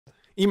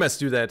emails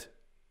do that.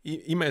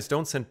 Emails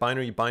don't send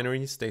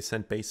binaries, they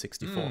send base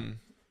 64.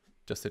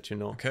 Just that you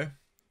know. Okay.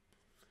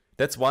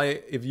 That's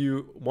why if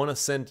you want to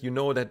send, you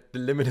know that the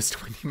limit is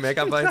 20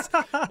 megabytes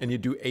and you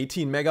do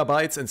 18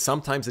 megabytes and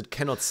sometimes it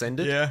cannot send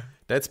it. Yeah.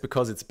 That's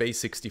because it's base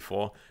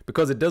 64.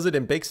 Because it does it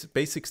in base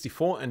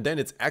 64 and then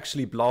it's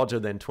actually larger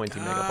than 20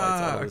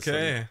 megabytes. Out of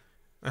okay.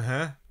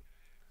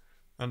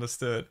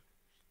 Understood.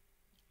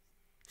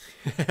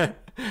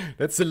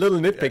 That's the little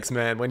nitpicks,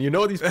 man. When you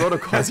know these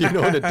protocols, you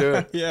know the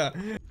dirt. Yeah.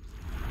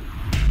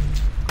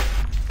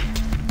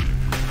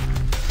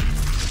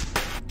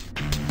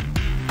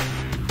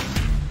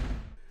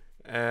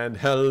 And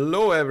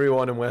hello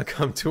everyone and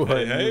welcome to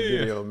our new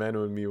video. Man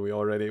with me,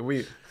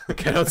 we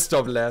cannot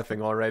stop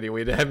laughing already.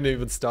 We haven't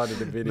even started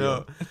the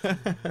video.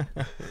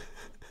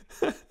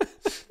 No.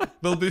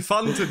 Will be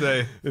fun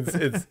today.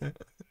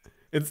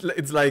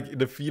 It's like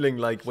the feeling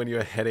like when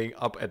you're heading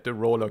up at the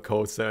roller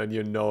coaster and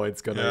you know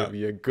it's gonna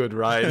be a good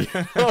ride.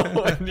 You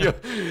know? And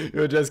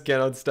you just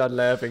cannot start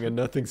laughing and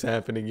nothing's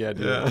happening yet.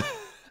 You know?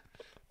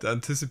 The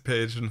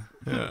anticipation.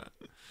 Yeah.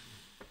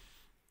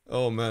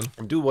 Oh man.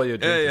 Do what you're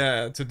doing.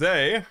 Yeah.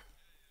 Today,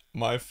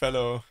 my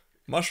fellow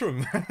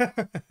mushroom.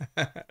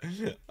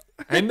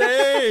 And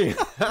hey!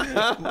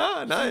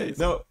 Nice.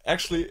 No,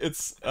 actually,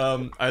 it's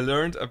I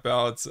learned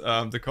about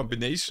the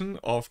combination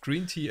of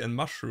green tea and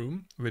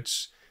mushroom,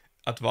 which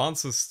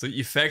advances the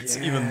effects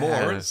even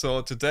more.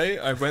 So today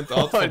I went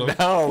out for the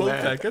full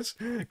package,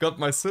 got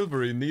my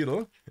silvery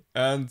needle,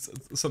 and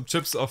some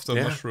chips of the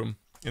mushroom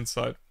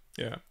inside.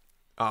 Yeah.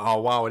 Oh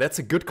wow, that's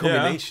a good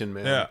combination,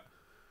 man.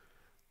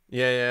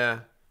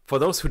 Yeah. For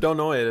those who don't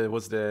know it,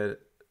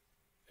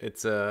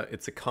 it's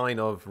a kind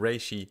of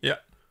reishi. Yeah.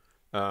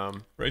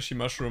 Reishi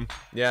mushroom.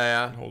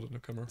 Yeah. Hold it in the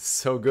camera.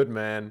 So good,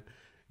 man.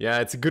 Yeah,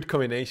 it's a good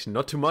combination.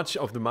 Not too much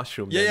of the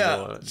mushroom.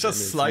 Yeah.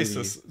 Just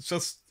slices. Really...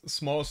 Just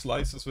small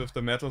slices with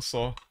the metal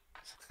saw.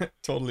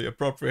 Totally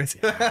appropriate.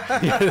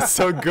 Yeah, it's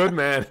so good,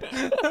 man.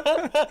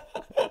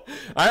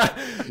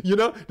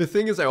 The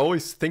thing is, I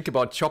always think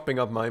about chopping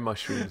up my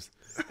mushrooms.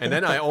 And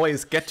then I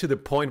always get to the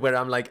point where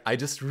I'm like, I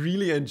just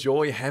really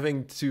enjoy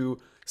having to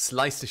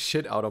slice the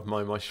shit out of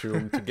my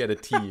mushroom to get a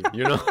tea,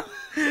 you know?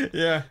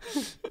 Yeah,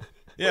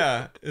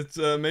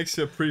 it makes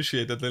you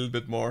appreciate a little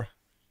bit more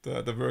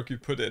the work you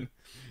put in.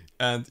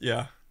 And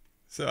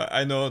so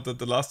I know that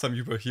the last time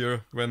you were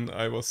here when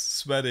I was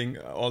sweating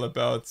all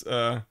about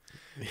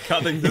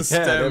cutting this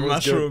damn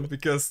mushroom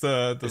because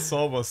the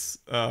saw was,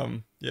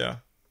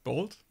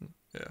 bold.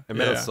 Yeah. A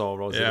metal saw,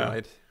 was it,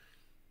 right?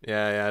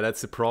 Yeah, that's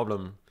the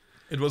problem.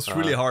 It was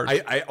really hard.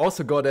 I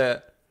also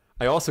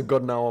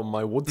got now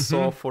my wood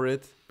saw for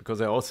it because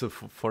I also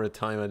for a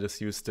time I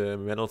just used a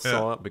metal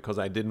saw because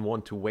I didn't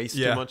want to waste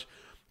too much.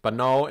 But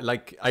now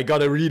like I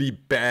got a really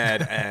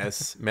bad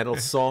ass metal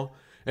saw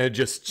and it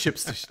just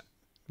chips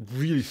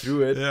really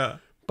through it. Yeah.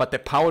 But the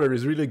powder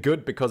is really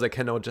good because I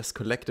can now just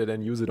collect it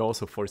and use it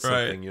also for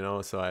something, you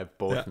know. So I have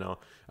both now.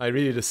 I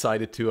really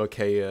decided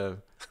to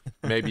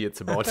maybe it's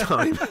about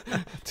time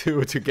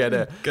to get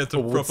a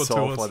wood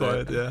saw for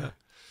that.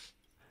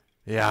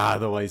 Yeah,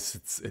 otherwise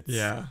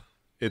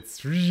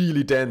it's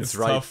really dense,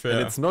 right? Tough, and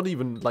it's not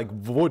even like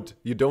wood.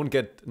 You don't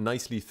get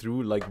nicely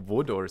through like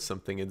wood or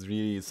something. It's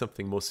really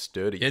something more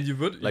sturdy. And you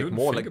would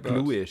more like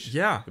bluish.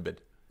 Yeah, a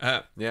bit.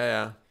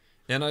 Yeah.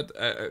 And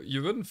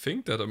you wouldn't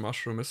think that a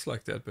mushroom is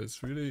like that, but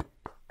it's really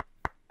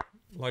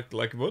like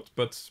wood.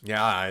 But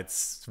yeah,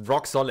 it's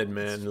rock solid,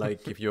 man.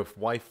 Like if your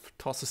wife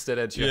tosses that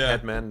at your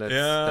head, man, that's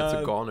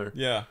a goner.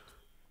 Yeah,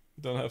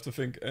 don't have to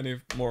think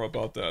any more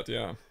about that.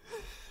 Yeah.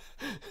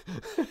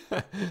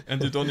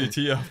 And you don't need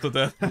tea after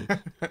that.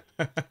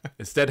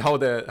 Is that how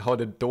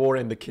the door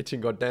in the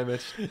kitchen got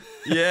damaged?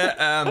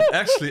 Yeah,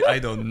 actually I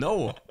don't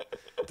know.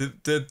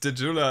 Did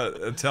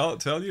Julia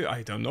tell you?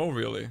 I don't know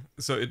really.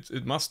 So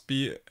it must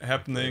be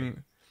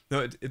happening.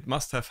 No, it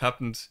must have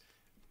happened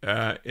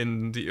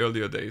in the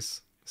earlier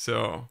days.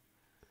 So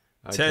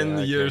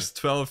 10 years,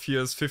 12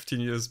 years, 15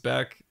 years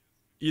back,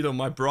 either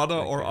my brother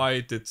or I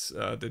did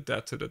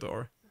that to the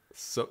door.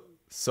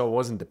 So it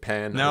wasn't the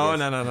pan? No.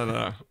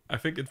 I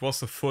think it was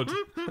the foot.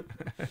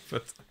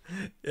 But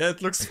yeah,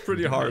 it looks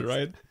pretty hard,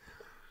 right?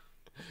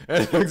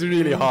 It looks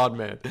really hard,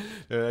 man.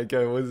 Like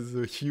it was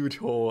a huge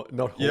hole,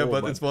 not hole. Yeah,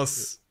 but it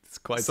was it's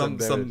quite some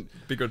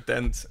bigger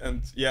dent.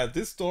 And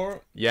this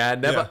door. Yeah,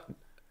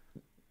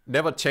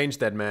 never change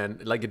that, man.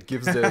 Like it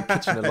gives the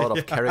kitchen a lot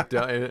of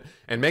character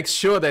and makes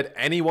sure that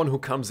anyone who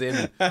comes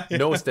in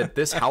knows that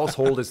this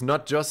household is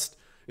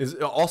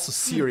also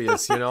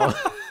serious, you know.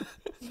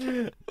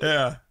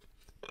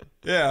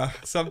 Yeah,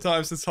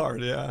 sometimes it's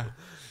hard. Yeah,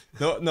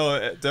 no,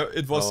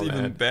 it was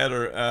even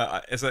better.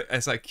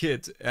 As a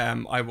kid,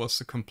 I was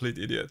a complete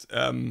idiot.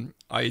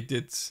 I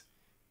did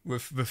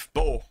with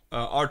bow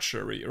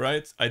archery,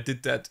 right? I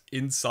did that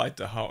inside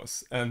the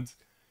house, and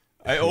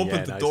I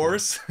opened the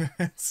doors.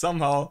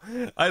 Somehow,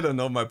 I don't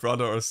know, my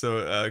brother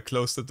also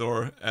closed the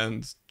door,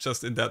 and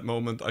just in that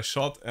moment, I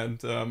shot,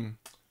 and a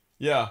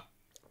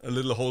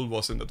little hole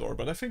was in the door.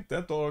 But I think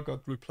that door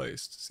got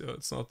replaced, so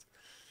it's not.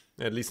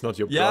 At least not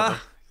your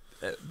brother.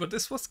 But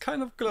this was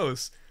kind of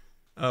close.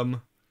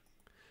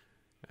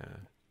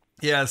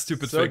 Yeah,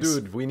 stupid so things.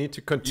 Dude, we need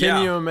to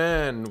continue,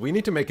 man. We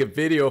need to make a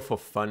video for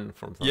fun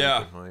from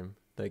time to time.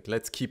 Like,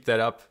 let's keep that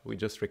up. We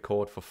just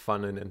record for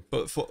fun and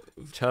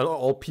tell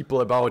all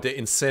people about the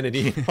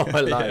insanity in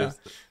our lives.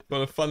 For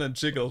the fun and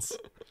jiggles.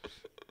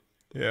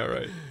 Yeah,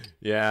 right.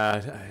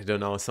 Yeah, I don't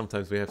know.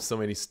 Sometimes we have so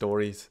many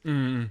stories.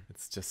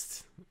 It's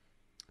just...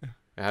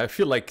 I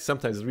feel like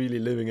sometimes really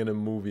living in a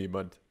movie,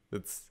 but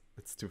it's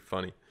too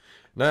funny.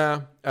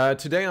 Nah,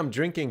 today I'm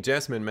drinking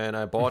jasmine, man.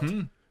 I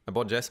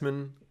bought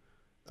jasmine.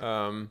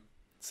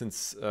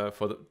 Since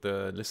for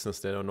the listeners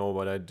that don't know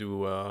what I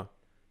do,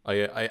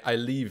 I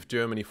leave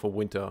Germany for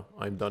winter.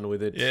 I'm done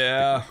with it.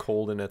 Yeah,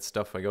 cold and that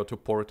stuff. I go to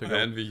Portugal. I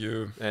envy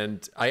you.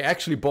 And I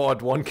actually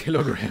bought 1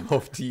 kilogram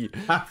of tea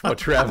for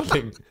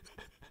traveling.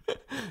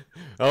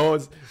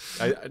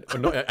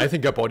 I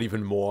think I bought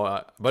even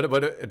more,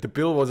 but the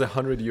bill was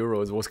 100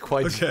 euros. It was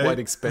quite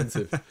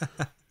expensive.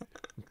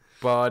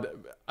 But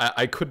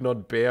I could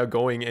not bear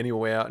going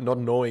anywhere, not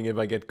knowing if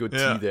I get good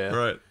tea there.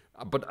 Right.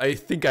 But I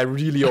think I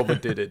really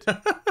overdid it.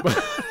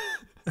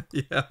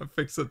 Yeah, I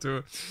think so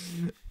too.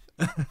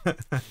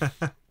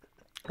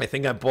 I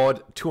think I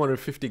bought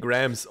 250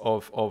 grams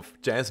of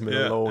jasmine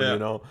alone, you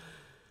know.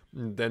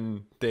 And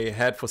then they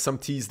had, for some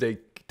teas, they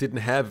didn't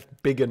have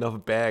big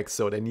enough bags,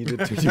 so they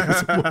needed to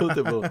use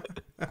multiple.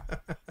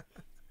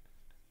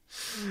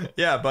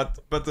 Yeah, but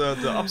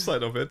the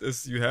upside of it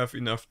is you have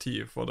enough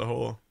tea for the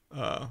whole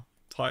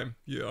time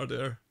you are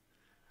there.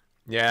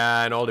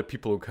 Yeah, and all the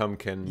people who come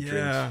can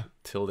drink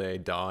till they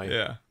die.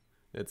 Yeah.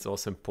 It's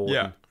also important.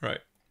 Yeah,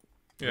 right.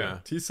 Yeah.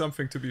 Tea's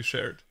something to be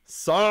shared.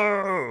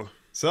 So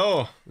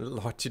a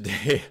lot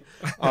today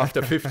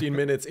after 15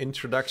 minutes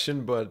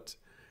introduction, but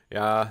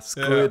yeah, it's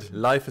good.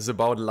 Life is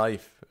about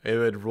life. If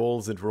it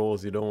rolls, it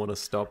rolls. You don't want to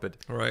stop it.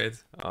 Right.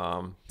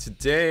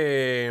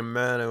 Today,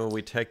 man,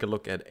 we take a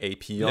look at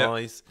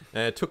APIs.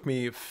 It took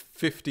me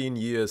 15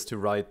 years to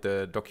write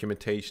the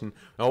documentation.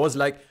 I was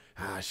like,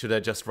 should I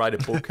just write a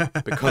book?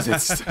 Because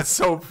it's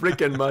so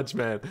freaking much,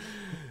 man.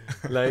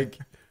 Like,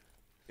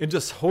 in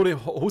just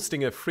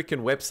hosting a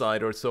freaking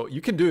website or so, you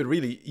can do it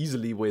really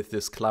easily with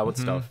this cloud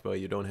stuff, where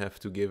you don't have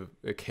to give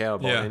a care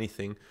about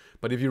anything.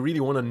 But if you really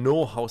want to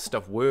know how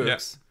stuff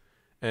works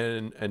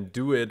and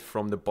do it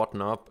from the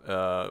bottom up,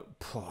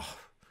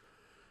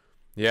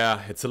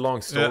 it's a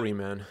long story,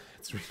 man.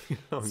 It's really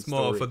a long story. It's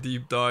more of a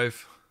deep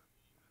dive.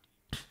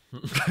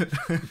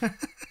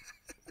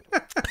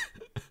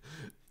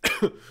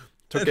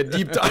 Took a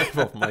deep dive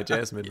of my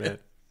jasmine, man.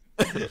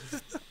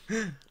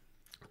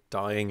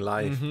 Dying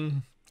life.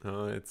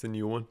 It's a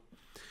new one.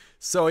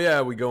 So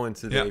we go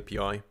into the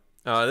API.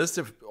 This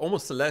is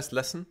almost the last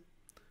lesson,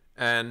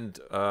 and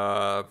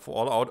for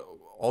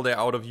all you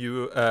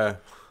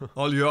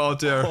out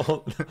there.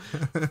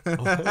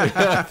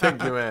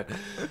 Thank you, man.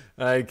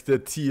 Like, the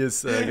T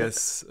is, I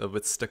guess, a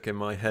bit stuck in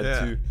my head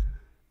too.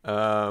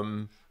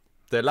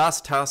 The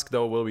last task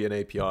though will be an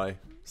API.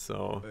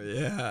 So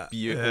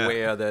be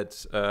aware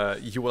that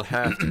you will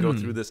have to go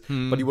through this,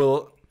 but you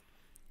will.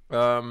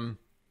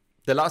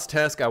 The last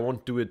task, I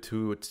won't do it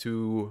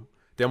to.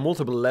 There are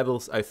multiple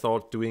levels. I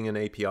thought doing an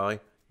API,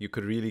 you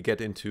could really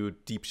get into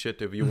deep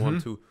shit if you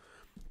want to,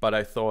 but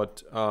I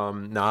thought,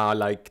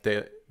 like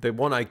the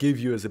one I give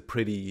you is a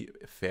pretty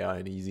fair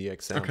and easy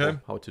example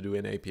how to do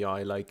an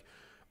API. Like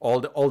all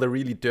the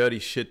really dirty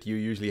shit you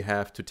usually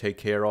have to take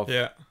care of.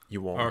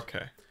 You won't.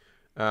 Okay.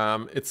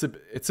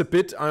 It's a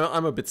bit.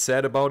 I'm a bit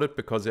sad about it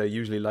because I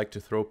usually like to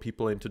throw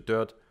people into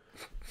dirt.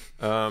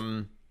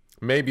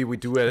 Maybe we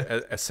do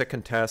a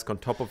second task on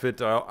top of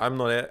it. I'm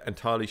not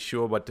entirely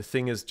sure, but the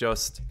thing is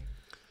just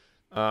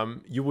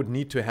you would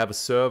need to have a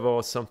server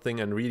or something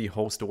and really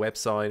host a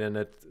website and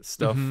that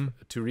stuff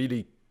to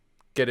really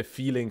get a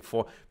feeling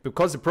for.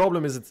 Because the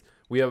problem is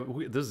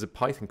this is a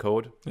Python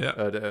code,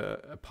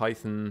 a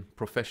Python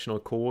professional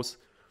course,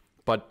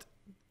 but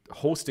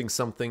hosting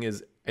something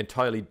is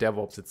entirely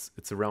DevOps.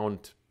 It's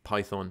around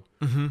Python,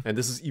 and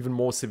this is even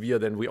more severe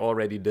than we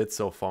already did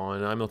so far.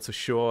 And I'm not so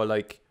sure,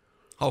 like,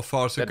 how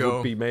far to that go.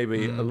 Would be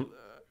maybe how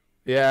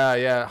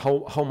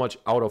much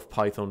out of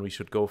Python we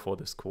should go for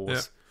this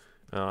course.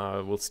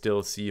 We'll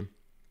still see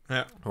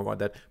about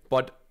that.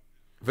 But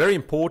very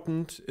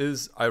important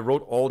is I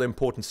wrote all the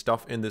important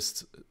stuff in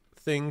this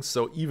thing,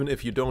 so even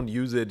if you don't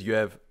use it, you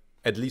have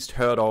at least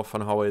heard of on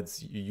how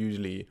it's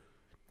usually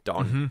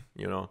done.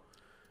 You know,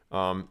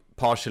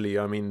 partially.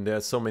 I mean,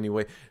 there's so many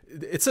ways.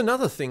 It's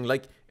another thing.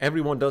 Like,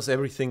 everyone does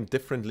everything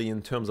differently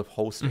in terms of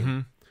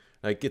hosting.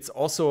 Like, it's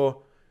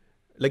also.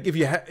 Like,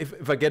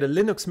 if I get a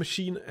Linux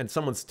machine and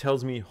someone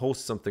tells me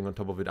host something on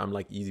top of it, I'm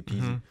like, easy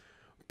peasy.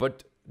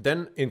 But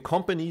then in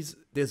companies,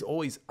 there's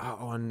always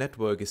our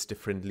network is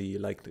differently,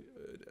 like,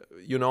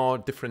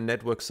 different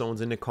network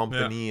zones in the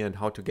company and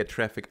how to get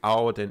traffic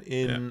out and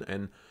in,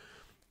 and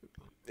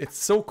it's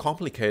so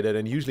complicated.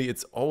 And usually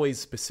it's always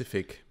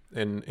specific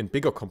in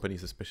bigger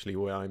companies, especially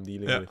where I'm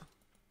dealing with.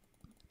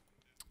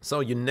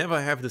 So you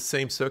never have the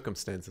same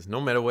circumstances, no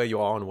matter where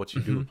you are and what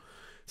you do.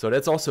 So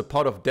that's also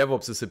part of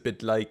DevOps, is a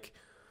bit like,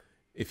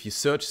 if you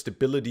search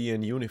stability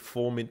and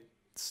uniformity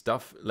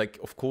stuff. Like,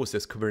 of course,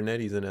 there's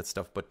Kubernetes and that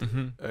stuff, but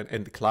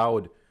and the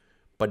cloud.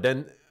 But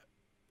then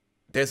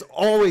there's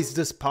always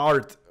this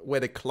part where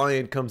the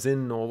client comes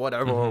in or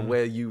whatever,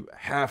 where you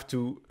have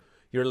to,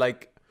 you're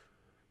like,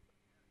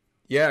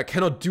 yeah, I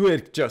cannot do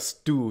it,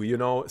 just do, you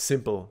know,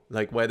 simple.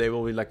 Like where they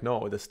will be like,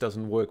 no, this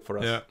doesn't work for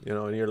us, you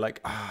know, and you're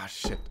like,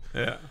 shit.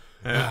 Yeah.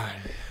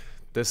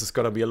 This is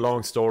going to be a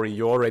long story.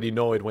 You already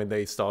know it when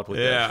they start with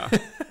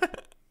that.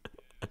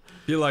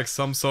 Feel like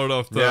some sort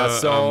of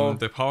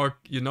the power,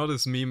 you know,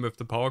 this meme with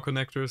the power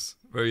connectors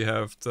where you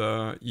have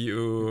the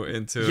EU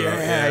into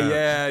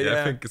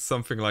I think it's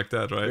something like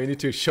that, right? We need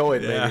to show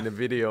it maybe in a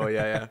video.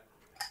 Yeah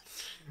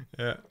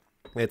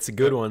It's a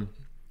good one.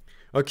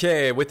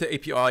 Okay, with the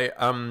API,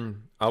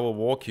 I will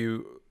walk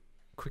you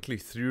quickly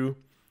through,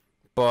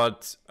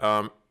 but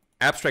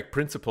abstract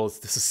principles,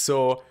 this is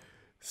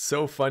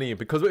so funny,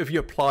 because if you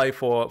apply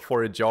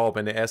for a job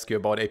and they ask you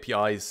about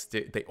APIs,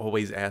 they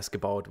always ask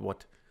about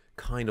what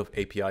kind of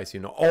APIs, you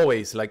know,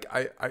 always. Like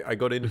I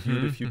got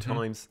interviewed a few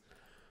times,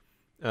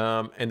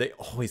 and they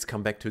always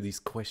come back to these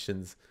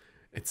questions.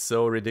 It's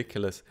so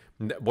ridiculous.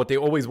 What they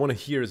always want to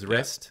hear is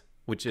REST,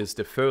 which is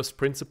the first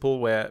principle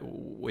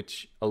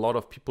which a lot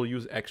of people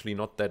use. Actually,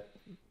 not that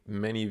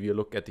many if you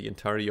look at the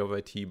entirety of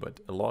IT, but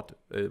a lot,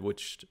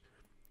 which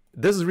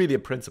this is really a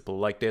principle.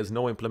 Like there's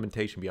no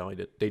implementation behind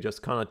it. They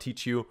just kind of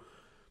teach you,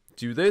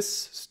 do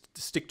this,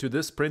 stick to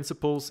this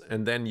principles,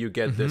 and then you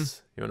get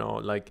this, you know,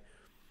 like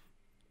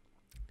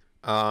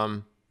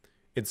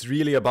it's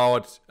really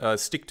about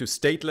stick to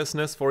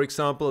statelessness, for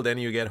example, then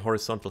you get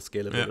horizontal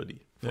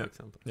scalability, for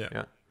example.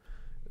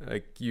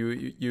 Like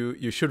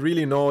you should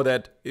really know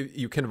that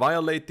you can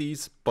violate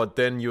these, but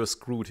then you're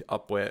screwed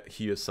up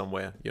here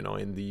somewhere, you know,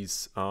 in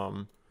these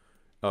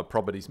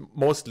properties.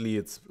 Mostly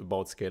it's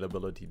about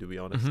scalability, to be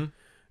honest.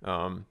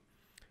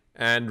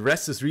 And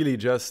REST is really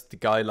just the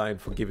guideline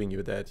for giving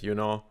you that, you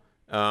know.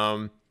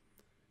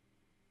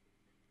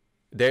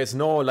 There's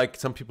no, like,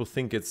 some people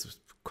think it's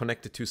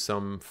connected to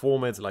some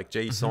formats like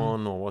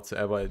JSON or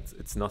whatsoever.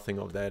 It's nothing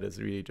of that. It's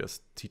really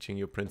just teaching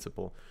you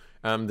principle.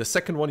 The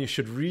second one you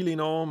should really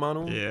know,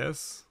 Manu,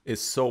 is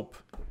SOAP.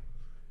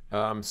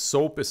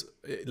 SOAP is,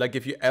 like,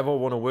 if you ever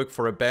want to work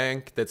for a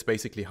bank, that's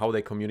basically how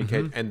they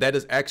communicate. And that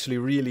is actually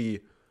really,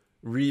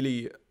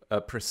 really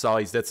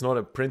precise. That's not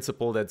a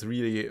principle. That's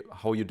really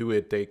how you do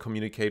it. They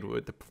communicate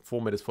with the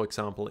format is, for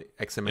example,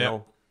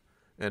 XML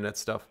and that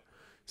stuff.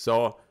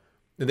 So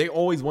they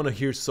always want to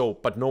hear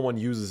SOAP, but no one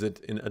uses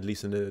it, at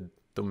least in the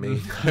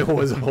domain. I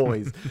was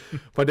always,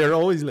 but they're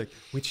always like,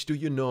 which do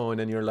you know? And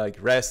then you're like,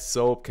 REST,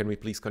 SOAP, can we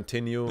please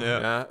continue?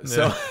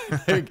 So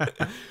like,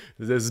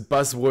 this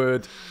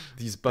buzzword,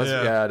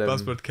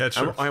 buzzword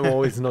catcher. I'm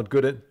always not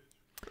good at.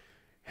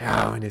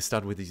 When they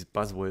start with these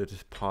buzzword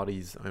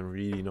parties, I'm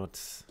really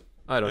not.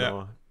 I don't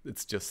know.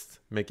 It's just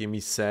making me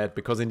sad,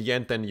 because in the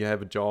end, then you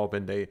have a job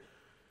and they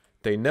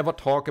never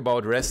talk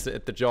about REST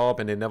at the job,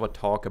 and they never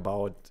talk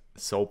about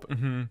SOAP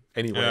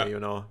anyway, you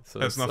know. So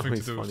it has nothing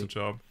to do with the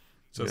job,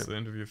 just the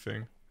interview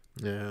thing.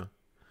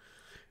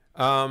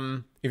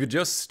 If you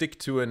just stick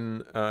to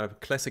a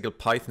classical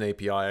Python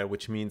API,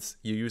 which means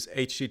you use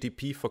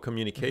HTTP for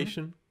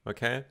communication,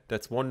 okay,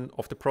 that's one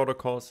of the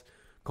protocols,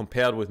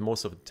 compared with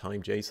most of the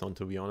time JSON,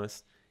 to be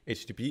honest.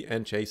 HTTP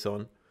and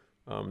JSON,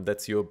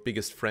 that's your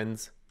biggest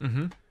friends.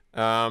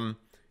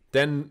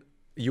 Then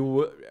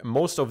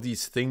most of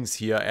these things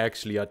here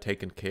actually are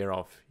taken care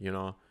of, you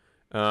know.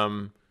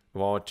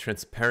 About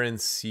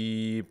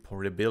transparency,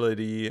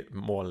 portability,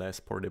 more or less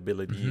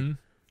portability,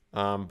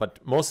 but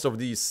most of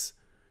these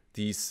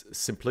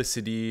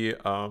simplicity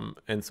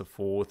and so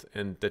forth,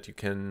 and that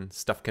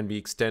stuff can be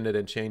extended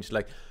and changed.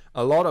 Like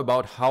a lot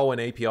about how an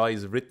API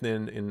is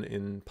written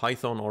in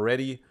Python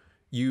already.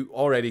 You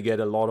already get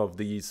a lot of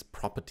these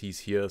properties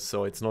here,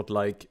 so it's not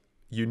like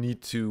you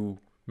need to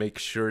make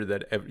sure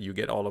that you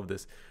get all of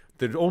this.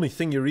 The only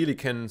thing you really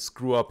can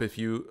screw up if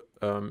you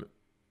are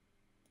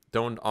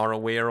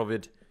aware of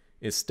it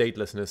is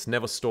statelessness.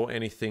 Never store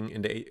anything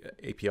in the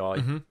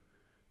API,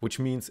 which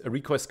means a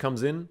request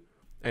comes in,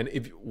 and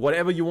if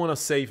whatever you want to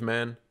save,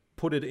 man,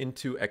 put it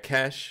into a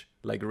cache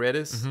like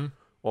Redis,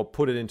 or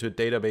put it into a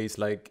database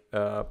like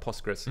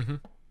Postgres.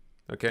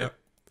 Okay.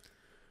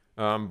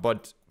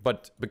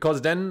 But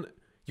because then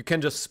you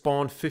can just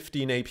spawn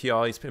 15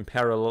 APIs in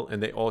parallel,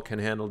 and they all can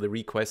handle the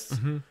requests.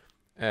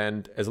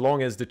 And as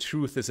long as the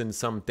truth is in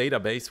some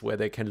database where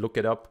they can look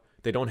it up,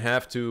 they don't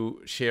have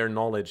to share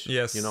knowledge.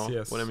 You know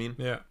what I mean?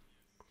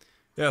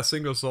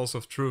 Single source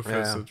of truth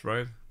is it,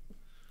 right?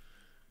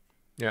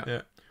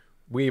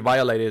 We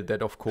violated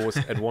that, of course,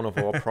 at one of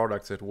our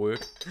products at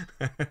work.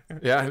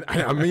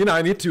 I mean,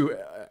 I need to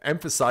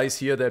emphasize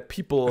here that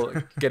people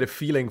get a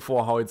feeling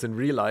for how it's in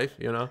real life,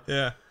 you know?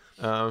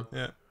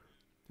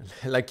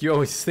 Like you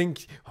always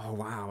think, oh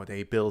wow,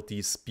 they built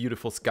these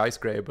beautiful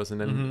skyscrapers,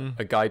 and then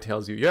a guy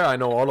tells you, I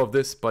know all of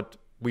this, but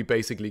we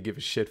basically give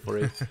a shit for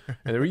it.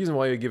 And the reason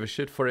why we give a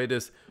shit for it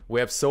is we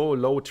have so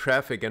low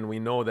traffic, and we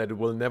know that it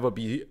will never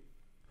be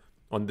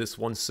on this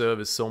one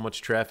service so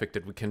much traffic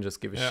that we can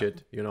just give a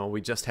shit. You know, we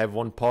just have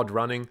one pod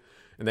running,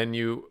 And then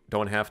you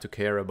don't have to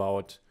care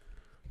about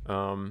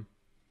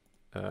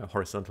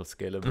horizontal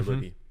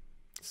scalability.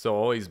 So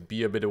always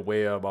be a bit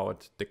aware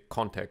about the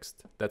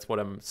context. That's what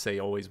I'm say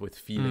always with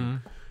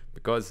feeling,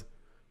 because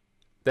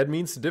that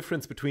means the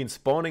difference between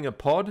spawning a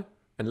pod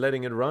and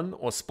letting it run,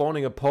 or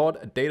spawning a pod,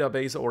 a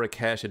database, or a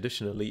cache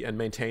additionally, and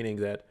maintaining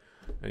that.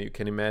 And you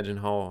can imagine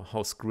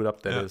how screwed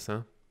up that is,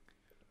 huh?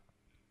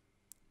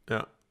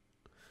 Yeah.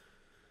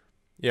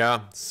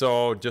 Yeah,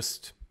 so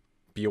just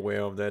be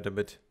aware of that a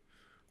bit.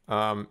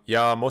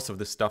 Yeah, most of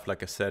the stuff,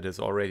 like I said, is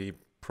already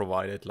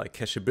provided. Like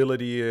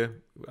cacheability,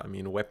 I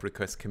mean, web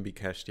requests can be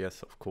cached,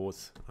 yes, of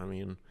course. I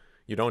mean,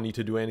 you don't need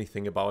to do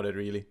anything about it,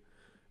 really.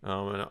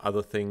 And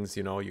other things,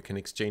 you know, you can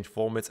exchange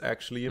formats,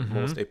 actually.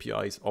 Most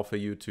APIs offer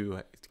you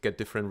to get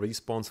different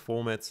response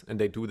formats, and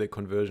they do the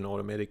conversion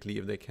automatically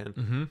if they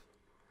can.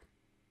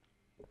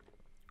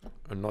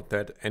 And not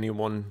that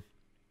anyone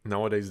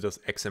nowadays does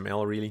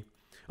XML, really.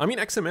 I mean,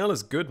 XML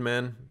is good,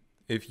 man,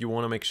 if you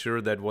want to make sure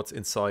that what's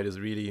inside is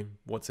really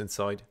what's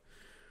inside.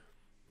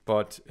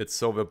 But it's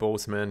so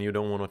verbose, man, you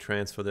don't want to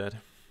transfer that.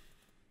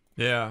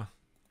 Yeah.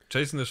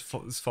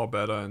 JSON is far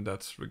better in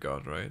that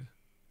regard, right?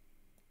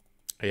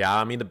 Yeah,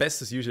 I mean, the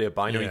best is usually a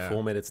binary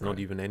format. It's not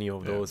even any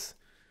of those.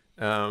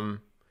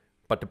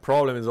 But the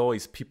problem is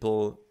always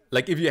people,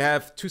 like if you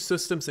have two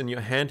systems in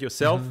your hand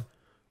yourself,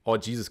 or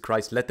Jesus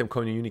Christ, let them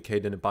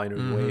communicate in a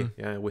binary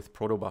way, with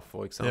protobuf,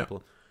 for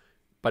example.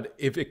 But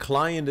if a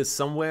client is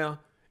somewhere,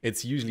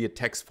 it's usually a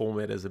text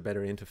format as a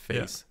better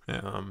interface.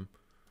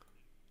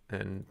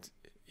 And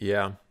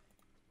yeah,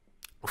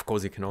 of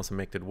course, you can also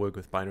make that work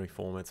with binary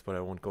formats, but I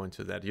won't go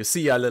into that. You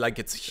see, like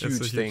it's a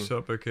huge thing,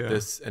 topic,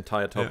 this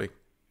entire topic.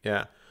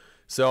 Yeah.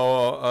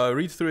 So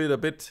read through it a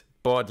bit,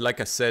 but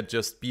like I said,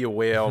 just be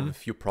aware of a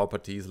few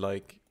properties.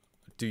 Like,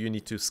 do you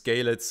need to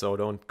scale it? So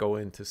don't go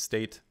into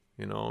state,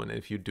 you know, and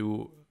if you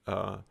do,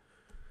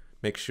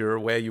 make sure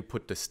where you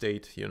put the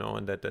state, you know,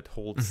 and that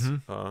holds.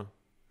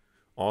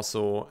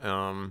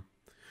 Also,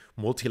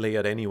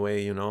 multi-layered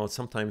anyway, you know,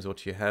 sometimes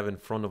what you have in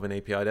front of an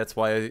API, that's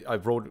why I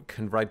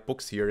can write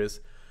books here, is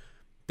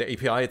the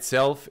API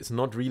itself is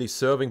not really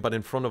serving, but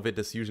in front of it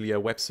is usually a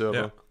web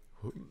server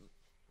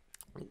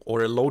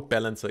or a load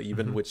balancer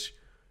even, which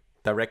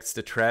directs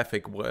the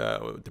traffic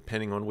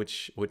depending on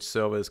which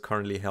server is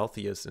currently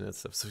healthiest and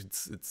stuff. So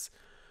it's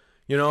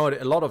you know,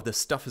 a lot of the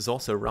stuff is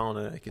also around,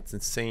 like it's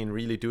insane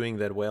really doing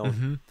that well.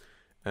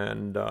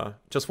 And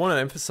just want to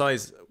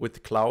emphasize with the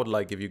cloud,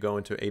 like if you go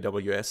into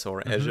AWS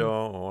or Azure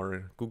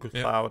or Google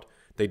Cloud,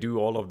 they do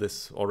all of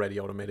this already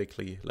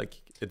automatically.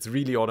 Like it's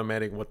really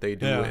automatic what they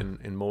do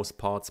in most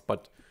parts,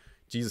 but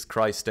Jesus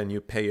Christ, then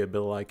you pay a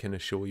bill, I can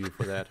assure you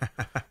for that.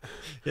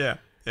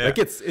 Like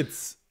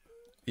it's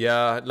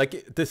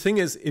like the thing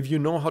is, if you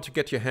know how to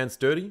get your hands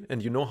dirty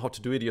and you know how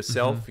to do it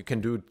yourself, you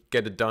can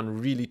get it done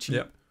really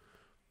cheap.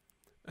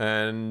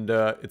 And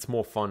it's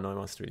more fun, I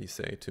must really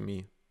say, to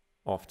me,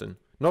 often.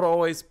 Not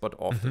always, but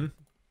often.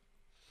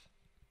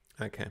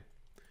 Okay.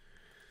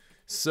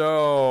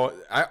 So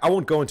I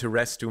won't go into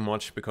REST too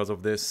much because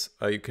of this.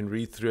 You can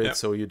read through it,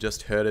 so you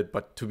just heard it.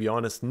 But to be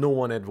honest, no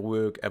one at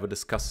work ever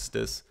discusses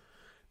this,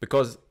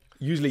 because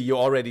usually you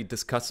already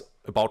discuss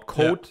about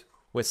code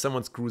where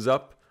someone screws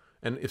up.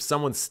 And if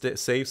someone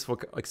saves, for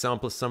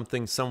example,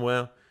 something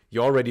somewhere,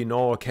 you already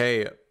know,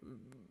 okay,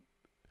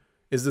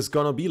 is this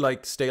going to be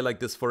like, stay like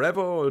this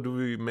forever? Or do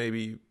we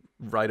maybe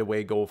right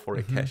away go for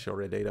a cache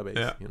or a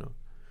database, you know?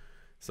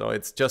 So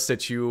it's just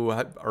that you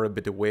are a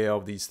bit aware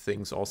of these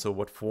things, also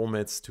what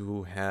formats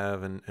to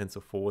have and so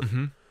forth.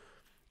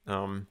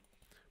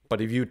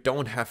 But if you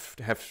don't have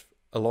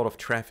a lot of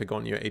traffic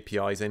on your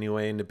APIs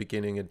anyway in the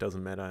beginning, it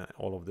doesn't matter,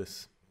 all of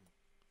this,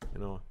 you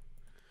know.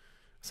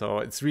 So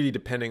it's really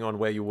depending on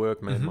where you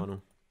work, man,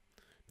 Manu.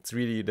 It's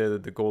really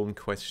the golden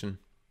question.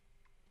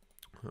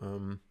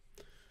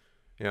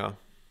 Yeah.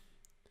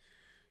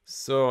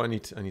 So I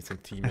need some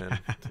tea, man.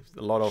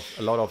 a lot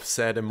of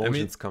sad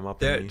emotions come up.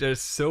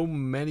 There's so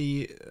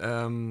many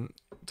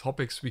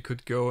topics we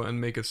could go and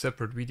make a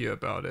separate video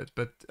about it,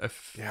 but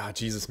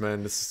Jesus,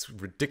 man, this is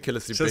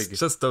ridiculously big.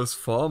 Just those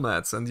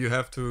formats, and you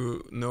have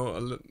to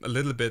know a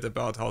little bit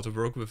about how to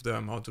work with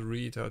them, how to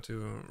read, how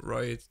to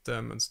write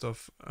them, and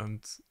stuff. And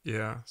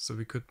so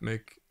we could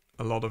make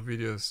a lot of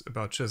videos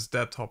about just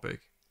that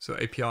topic. So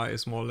API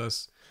is more or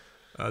less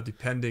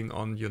depending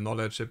on your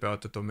knowledge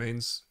about the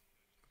domains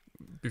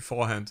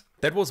beforehand.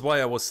 That was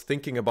why I was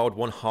thinking about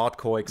one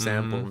hardcore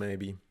example,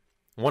 maybe.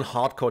 One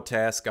hardcore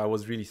task I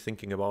was really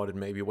thinking about it,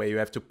 maybe, where you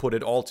have to put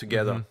it all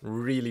together,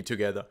 really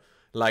together.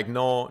 Like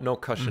no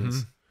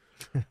cushions.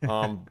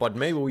 But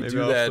maybe we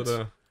do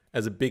that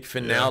as a big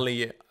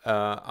finale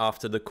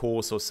after the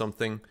course or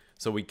something.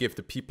 So we give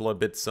the people a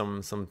bit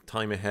some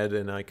time ahead,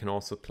 and I can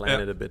also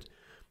plan it a bit.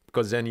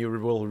 Because then you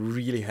will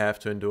really have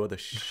to endure the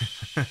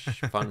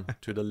fun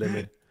to the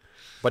limit.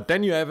 But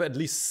then you have at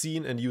least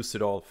seen and used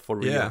it all for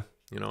real,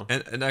 you know.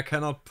 And I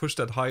cannot push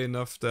that high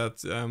enough that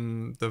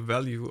the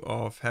value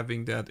of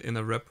having that in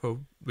a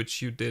repo,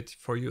 which you did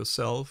for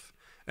yourself,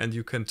 and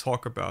you can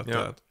talk about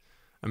that.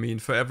 I mean,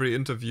 for every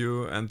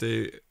interview, and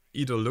they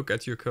either look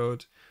at your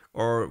code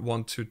or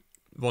want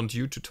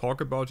you to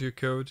talk about your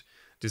code,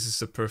 this is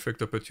the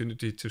perfect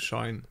opportunity to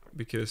shine,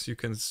 because you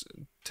can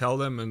tell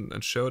them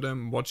and show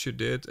them what you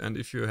did, and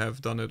if you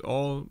have done it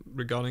all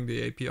regarding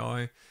the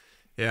API,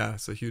 yeah,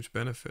 it's a huge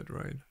benefit,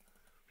 right?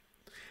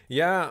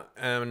 Yeah,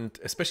 and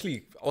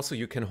especially also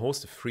you can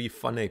host a free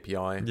fun API.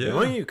 Yeah. You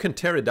know, you can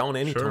tear it down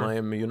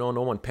anytime. Sure. You know,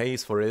 no one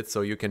pays for it,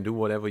 so you can do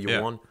whatever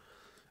you want.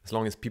 As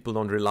long as people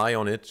don't rely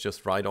on it,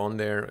 just write on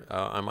there.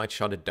 I might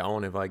shut it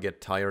down if I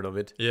get tired of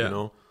it, you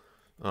know.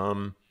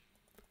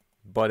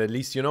 But at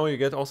least, you know, you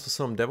get also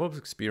some DevOps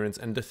experience.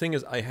 And the thing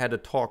is, I had a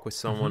talk with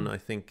someone, I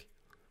think,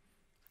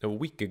 a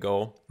week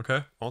ago.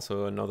 Okay.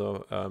 Also another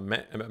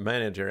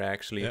manager,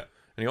 actually. Yeah.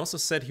 And he also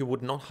said he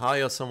would not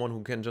hire someone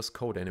who can just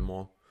code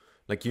anymore.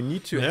 Like, you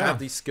need to have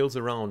these skills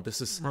around.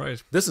 This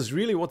is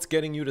really what's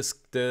getting you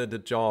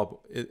the job.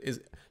 Is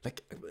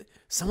like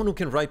someone who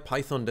can write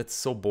Python. That's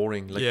so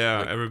boring. Like,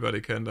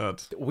 everybody can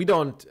that. We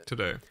don't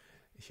today.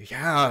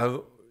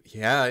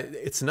 Yeah,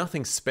 it's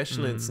nothing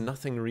special. It's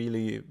nothing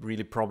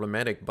really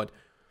problematic. But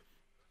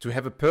to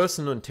have a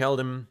person and tell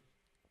them,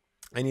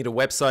 I need a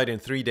website in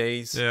 3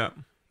 days. I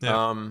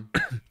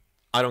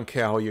don't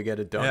care how you get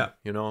it done.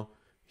 You know,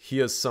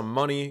 here's some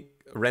money.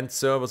 Rent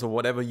servers or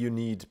whatever you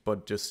need,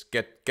 but just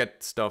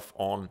get stuff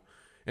on.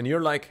 And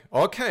you're like,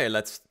 okay,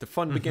 let's the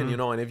fun begin, you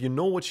know. And if you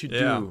know what you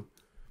do,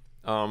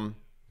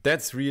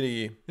 that's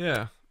really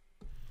and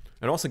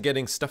also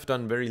getting stuff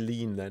done very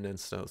lean then and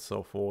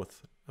so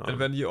forth. And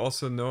then you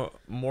also know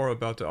more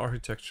about the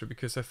architecture,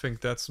 because I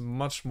think that's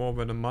much more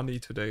where the money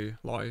today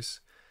lies.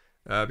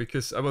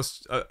 Because I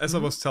was as I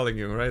was telling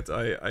you, right,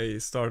 I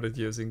started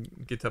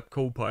using GitHub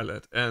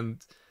Copilot,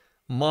 and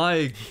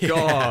my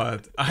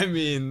God, I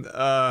mean,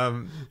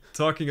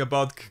 talking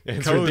about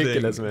coding,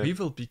 ridiculous, man. We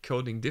will be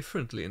coding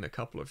differently in a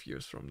couple of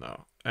years from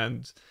now.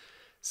 And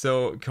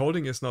so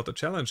coding is not a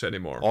challenge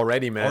anymore.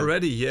 Already, man.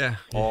 Already. Yeah,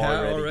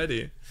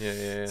 already.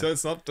 Yeah. So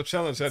it's not the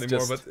challenge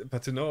anymore,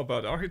 but to know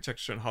about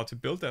architecture and how to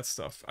build that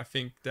stuff, I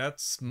think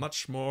that's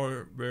much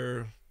more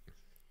where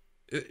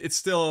it's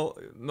still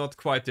not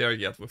quite there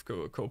yet with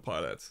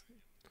Copilot.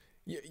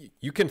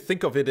 You can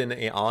think of it in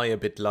AI a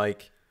bit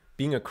like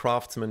being a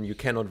craftsman. You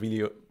cannot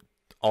really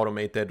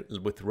automate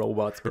that with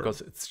robots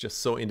because it's just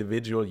so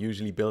individual,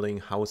 usually building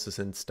houses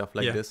and stuff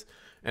like this.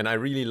 And I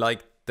really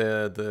like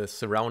the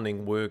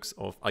surrounding works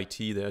of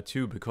IT there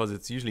too, because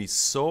it's usually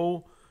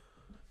so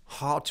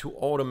hard to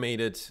automate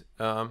it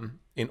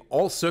in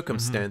all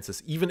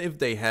circumstances, even if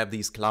they have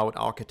these cloud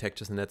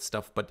architectures and that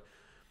stuff. But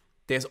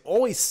there's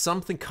always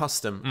something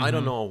custom. I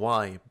don't know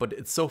why, but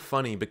it's so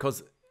funny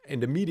because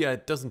in the media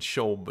it doesn't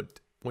show,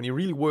 but when you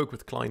really work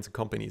with clients and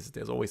companies,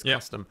 there's always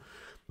custom.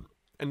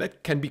 And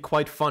that can be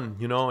quite fun,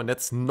 you know, and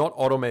that's not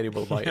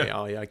automatable by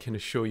AI, I can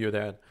assure you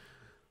that.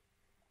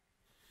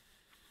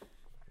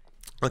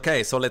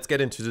 Okay, so let's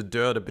get into the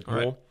dirt a bit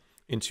more,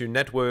 into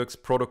networks,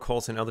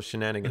 protocols, and other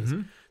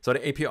shenanigans. So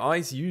the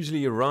APIs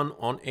usually run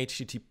on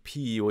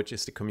HTTP, which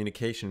is the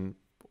communication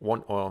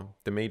one, or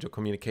the major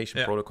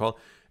communication protocol.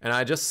 And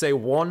I just say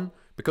one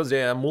because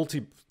there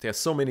are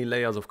so many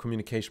layers of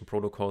communication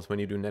protocols when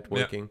you do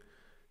networking.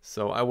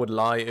 So I would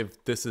lie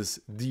if this is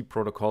the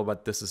protocol,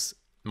 but this is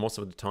most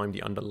of the time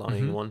the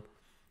underlying one.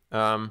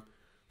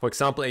 For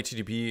example,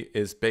 HTTP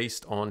is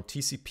based on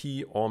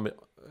TCP or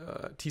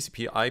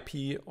TCP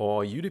IP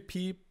or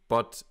UDP,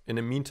 but in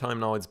the meantime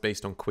now it's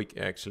based on QUIC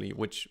actually,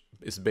 which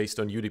is based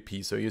on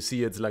UDP. So you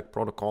see it's like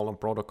protocol on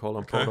protocol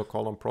on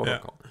protocol on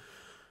protocol.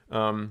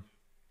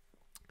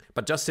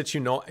 But just that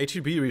you know,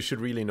 HTTP we should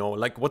really know,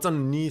 like what's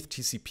underneath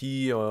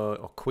TCP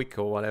or QUIC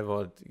or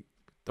whatever,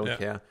 don't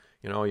care.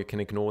 You know, you can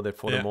ignore that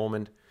for the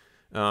moment.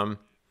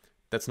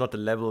 That's not the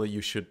level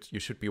you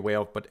should be aware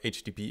of, but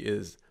HTTP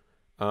is.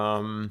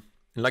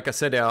 Like I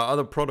said, there are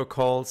other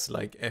protocols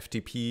like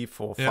FTP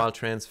for file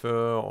transfer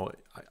or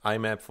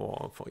IMAP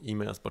for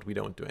emails, but we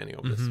don't do any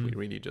of this. We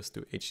really just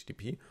do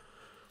HTTP.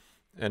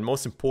 And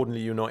most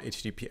importantly, you know,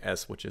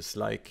 HTTPS, which is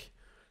like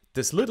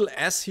this little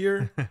S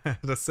here.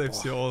 That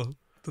saves you all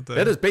the day.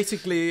 That is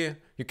basically,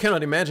 you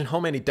cannot imagine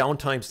how many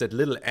downtimes that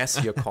little S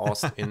here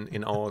caused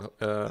in our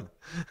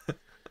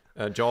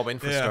job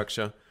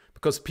infrastructure.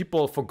 Because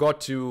people forgot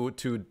to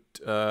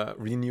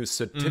renew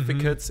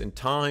certificates in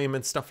time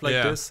and stuff like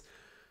this.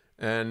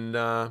 And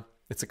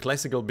it's a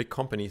classical big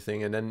company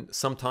thing. And then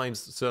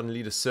sometimes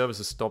certainly the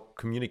services stop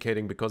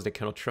communicating because they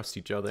cannot trust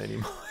each other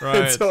anymore.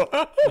 Right. So,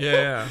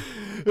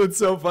 it's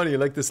so funny.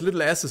 Like this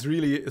little S is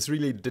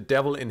really the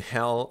devil in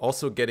hell.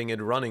 Also getting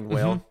it running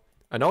well.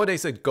 And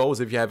nowadays it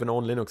goes if you have an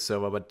own Linux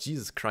server. But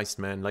Jesus Christ,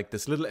 man! Like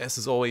this little S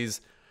is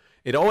always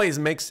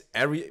makes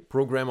every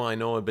programmer I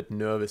know a bit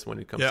nervous when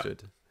it comes to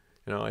it.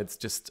 You know, it's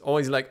just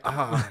always like,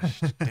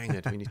 dang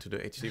it, we need to do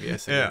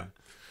HTTPS again.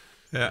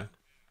 Yeah.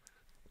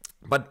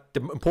 But the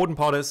important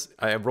part is,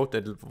 I wrote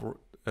that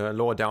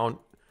lower down.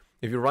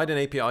 If you write an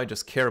API,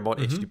 just care about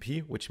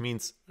HTTP, which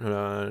means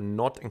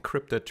not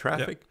encrypted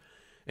traffic.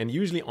 And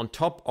usually on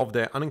top of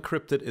the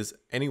unencrypted is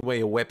anyway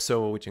a web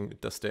server which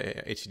does the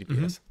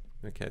HTTPS.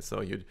 Okay,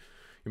 so you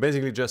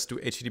basically just do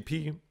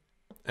HTTP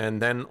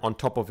And then on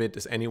top of it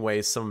is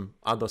anyway some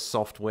other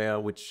software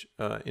which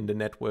in the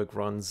network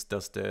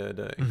does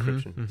the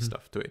encryption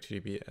stuff to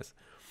HTTPS.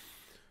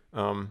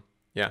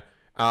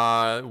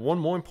 One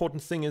more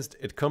important thing is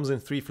it comes in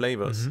 3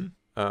 flavors.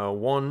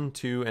 1,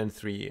 2, and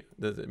 3.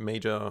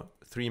 The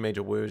 3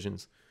 major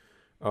versions.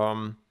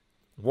 1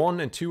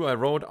 and 2 I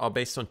wrote are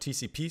based on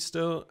TCP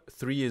still.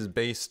 3 is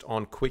based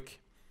on QUIC.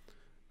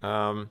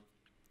 Why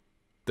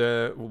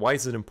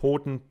is it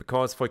important?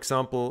 Because, for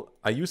example,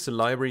 I use the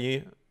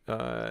library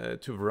to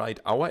write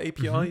our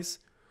APIs,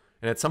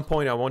 and at some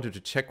point I wanted to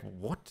check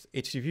what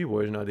HTTP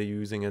version are they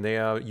using, and they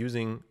are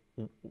using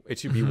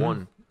HTTP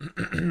 1.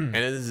 And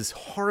it is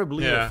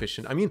horribly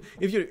inefficient. I mean,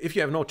 if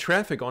you have no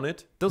traffic on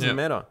it, doesn't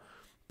matter.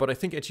 But I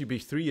think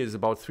HTTP 3 is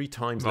about 3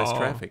 times less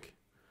traffic.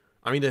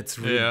 I mean, that's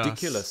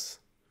ridiculous.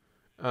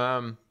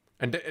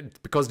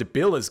 Because the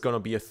bill is going to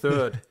be a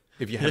third.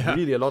 If you have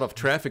really a lot of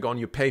traffic on,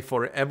 you pay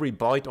for every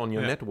byte on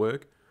your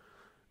network.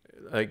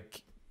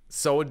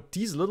 So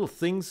these little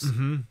things,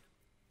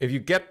 if you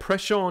get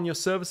pressure on your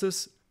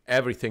services,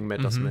 everything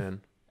matters,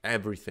 man.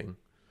 Everything.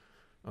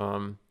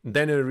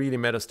 Then it really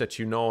matters that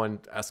you know and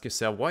ask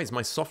yourself, why is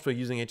my software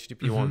using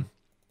HTTP 1,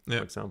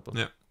 for example?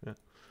 Yeah.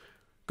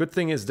 Good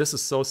thing is this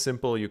is so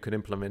simple, you could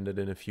implement it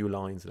in a few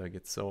lines. Like,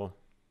 it's so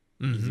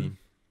easy.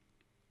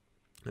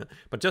 Yeah.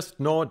 But just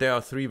know there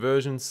are 3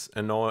 versions,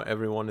 and know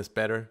every one is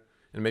better.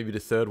 And maybe the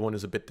third one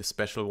is a bit the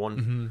special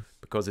one,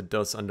 because it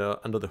does under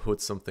the hood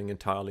something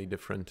entirely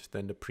different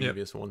than the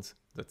previous ones.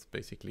 That's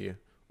basically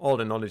all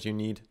the knowledge you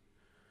need.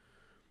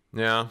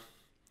 Yeah.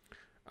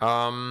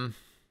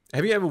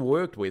 Have you ever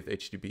worked with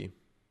HTTP?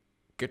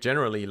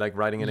 Generally, like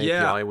writing an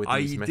API with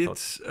these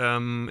methods? I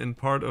did in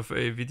part of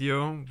a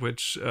video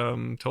which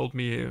told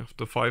me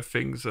the 5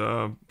 things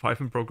a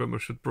Python programmer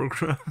should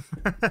program.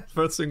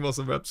 First thing was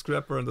a web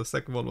scrapper, and the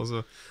second one was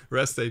a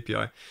REST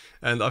API.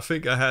 And I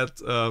think I had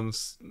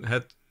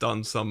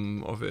done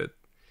some of it.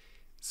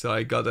 So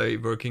I got a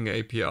working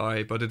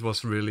API, but it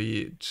was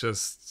really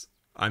just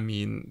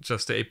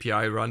the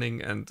API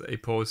running and a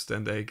post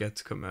and a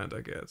get command, I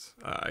guess.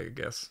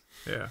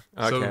 Yeah.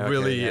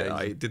 Okay,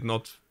 I did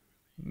not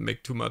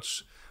make too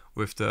much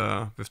with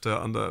the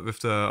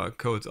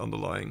code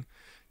underlying.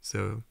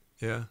 So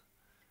yeah,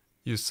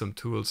 use some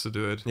tools to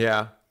do it.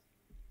 Yeah.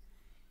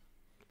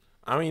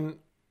 I mean,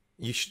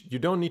 you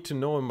don't need to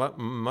know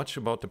much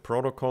about the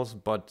protocols,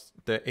 but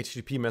the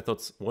HTTP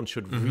methods one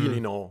should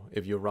really know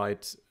if you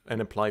write and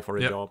apply for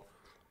a job.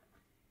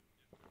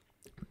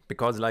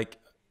 Because like,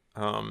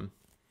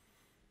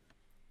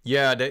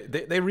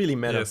 they really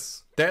matter.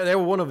 Yes. They're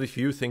one of the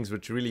few things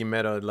which really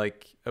matter.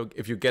 Like,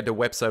 if you get a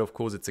website, of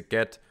course, it's a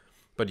get,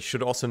 but you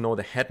should also know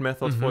the head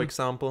method, for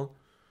example.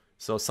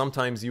 So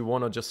sometimes you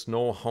want to just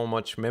know how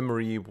much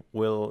memory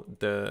will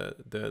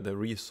the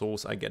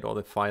resource I get or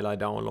the file I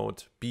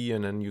download be,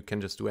 and then you can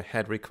just do a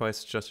head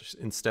request just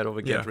instead of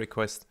a get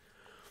request.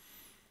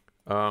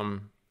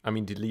 I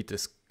mean, delete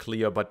is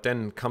clear, but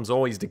then comes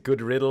always the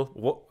good riddle.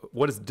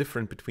 What is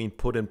different between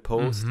put and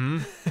post?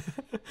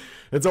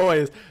 It's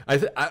always,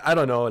 I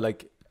don't know,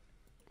 like,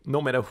 no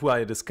matter who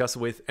I discuss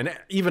with, and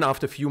even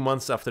after a few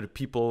months after the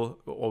people,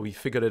 or we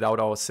figured it out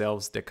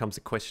ourselves, there comes a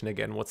question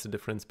again, what's the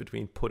difference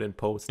between put and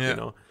post, you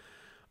know?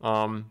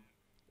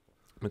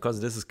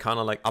 Because this is kind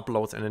of like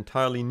uploads an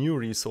entirely new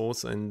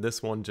resource, and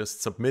this one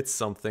just submits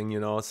something, you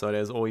know? So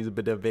there's always a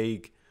bit of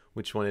vague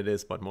which one it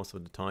is, but most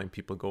of the time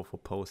people go for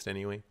post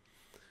anyway.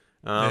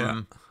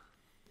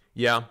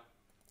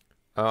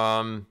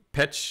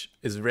 Patch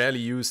is rarely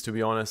used, to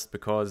be honest,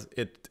 because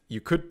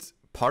you could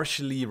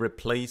partially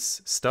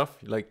replace stuff.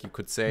 Like, you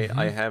could say,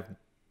 I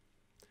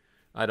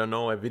don't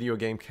know, a video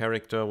game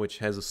character which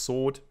has a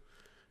sword,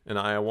 and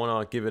I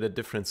want to give it a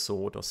different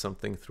sword or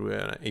something through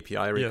an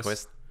API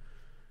request.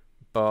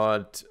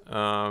 But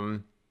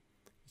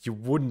you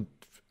wouldn't.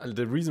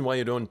 The reason why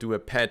you don't do a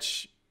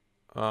patch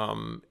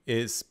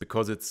is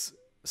because it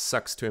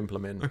sucks to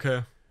implement.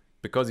 Okay.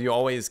 Because you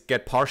always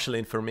get partial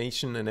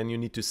information, and then you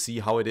need to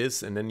see how it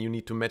is, and then you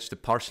need to match the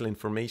partial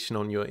information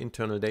on your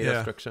internal data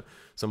structure.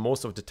 So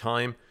most of the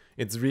time,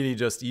 it's really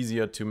just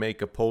easier to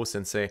make a post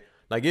and say,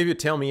 like, if you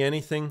tell me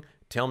anything,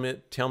 tell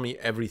me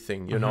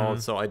everything, you know,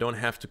 so I don't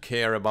have to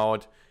care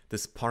about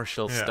this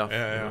partial stuff.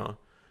 You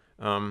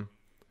know?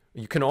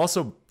 You can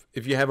also,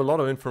 if you have a lot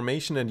of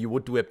information and you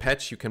would do a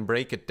patch, you can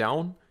break it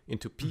down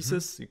into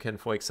pieces. You can,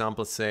 for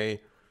example,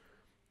 say,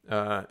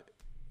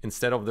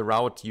 instead of the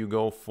route, you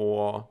go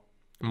for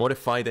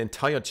modify the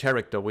entire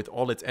character with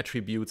all its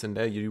attributes, and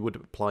there you would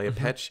apply a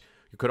patch.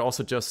 You could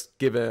also just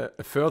give a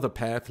further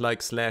path like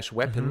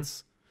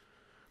 /weapons,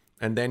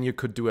 and then you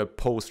could do a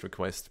post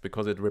request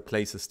because it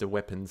replaces the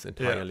weapons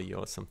entirely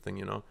or something,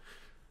 you know.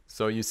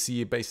 So you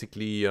see,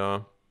 basically,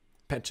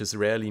 patches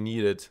rarely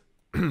needed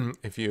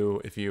if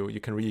you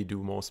can really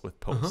do most with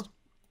post.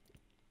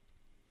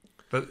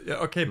 But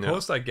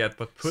post I get,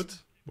 but put.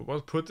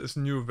 What put is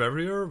new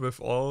variable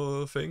with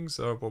all things,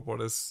 or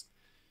what is?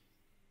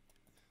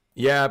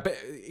 Yeah, but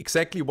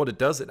exactly what it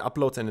does. It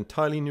uploads an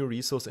entirely new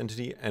resource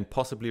entity and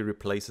possibly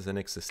replaces an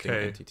existing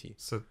entity.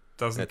 So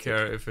doesn't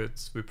care if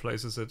it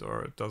replaces it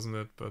or it doesn't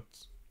it, but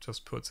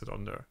just puts it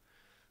on there.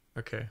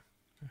 Okay.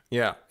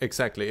 Yeah,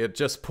 exactly. It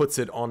just puts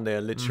it on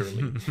there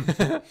literally.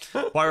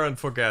 Fire and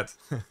forget.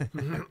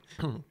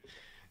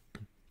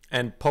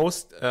 And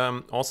post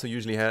also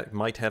usually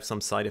might have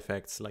some side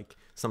effects, like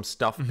some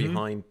stuff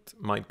behind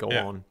might go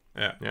on.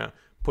 Yeah.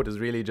 Put is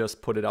really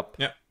just put it up.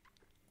 Yeah.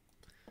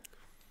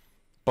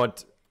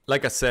 But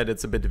like I said,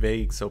 it's a bit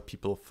vague, so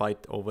people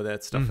fight over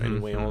that stuff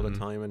anyway all the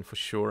time. And for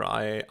sure,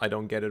 I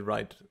don't get it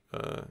right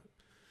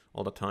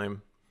all the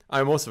time.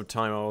 Most of the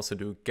time, I also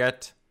do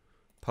get,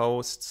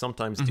 post,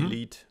 sometimes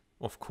delete,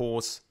 of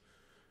course,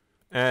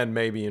 and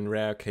maybe in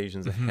rare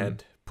occasions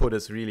ahead. Put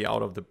is really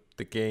out of the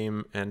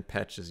game, and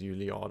patch is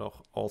usually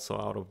also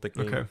out of the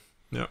game. Okay.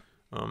 Yeah.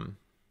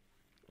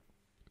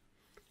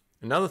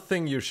 Another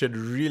thing you should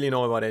really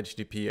know about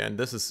HTTP, and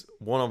this is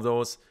one of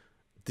those,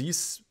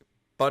 these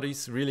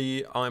bodies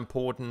really are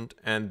important,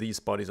 and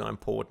these bodies are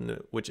important,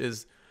 which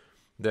is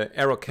the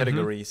error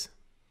categories.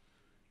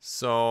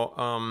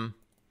 So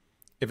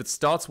if it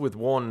starts with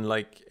 1,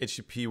 like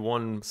HTTP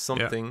 1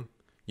 something,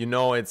 you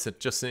know it's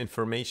just an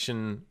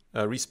information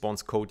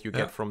response code you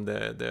get from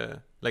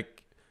the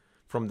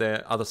from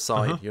the other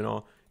side. You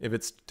know, if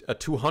it's a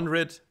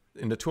 200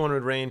 in the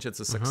 200 range, it's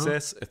a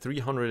success. A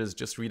 300 is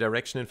just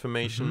redirection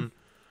information.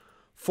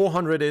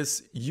 400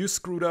 is you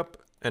screwed up,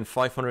 and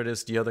 500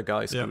 is the other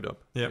guy screwed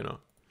up. You know,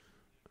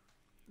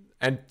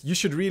 and you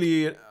should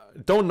really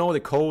don't know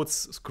the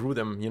codes. Screw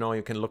them. You know,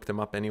 you can look them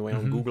up anyway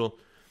on Google.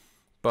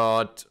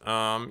 But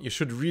you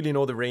should really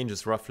know the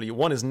ranges roughly.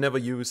 1 is never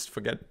used.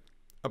 Forget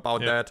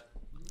about that.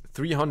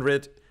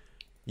 300,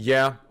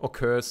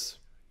 occurs.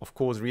 Of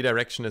course,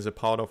 redirection is a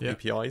part of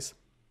APIs.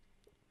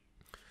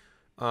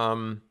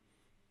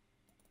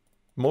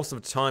 Most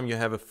of the time, you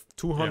have a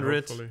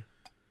 200.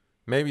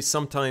 Maybe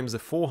sometimes a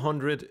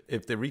 400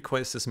 if the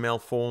request is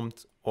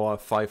malformed, or a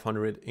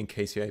 500 in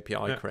case your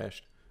API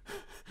crashed.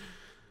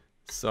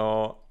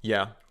 So,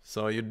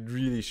 so you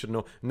really should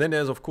know. And then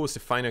there's, of course, the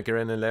finer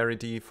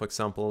granularity. For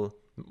example,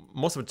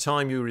 most of the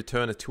time you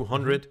return a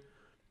 200,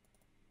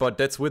 but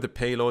that's with a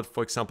payload.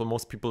 For example,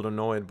 most people don't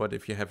know it, but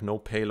if you have no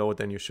payload,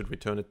 then you should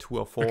return a 2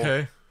 or 4.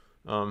 Okay.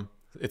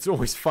 It's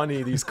always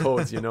funny, these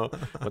codes, you know,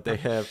 what they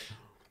have.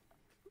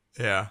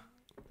 Yeah.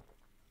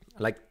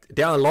 Like,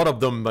 there are a lot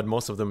of them, but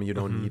most of them you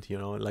don't need, you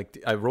know. Like,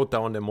 I wrote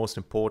down the most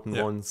important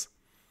ones.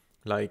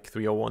 Like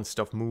 301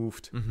 stuff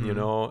moved, you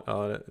know,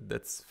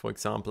 that's, for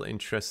example,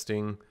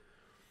 interesting.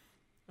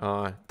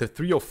 The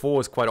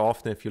 304 is quite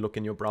often, if you look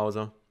in your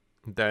browser,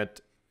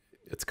 that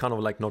it's kind of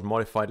like not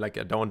modified. Like,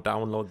 I don't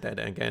download that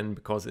again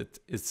because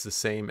it's the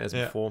same as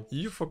before.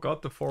 You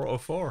forgot the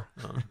 404.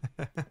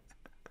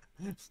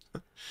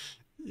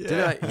 Did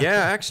I? Yeah,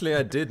 actually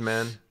I did,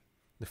 man.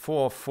 The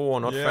 404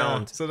 not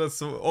found. So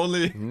that's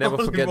only never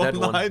only forget that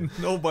one. Line,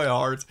 know by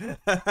heart.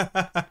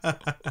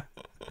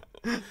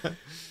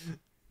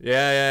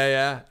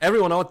 Yeah.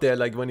 Everyone out there,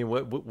 like when you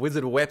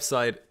visit a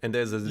website and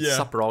there's a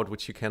subroute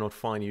which you cannot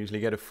find, you usually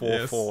get a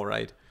 404,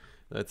 right?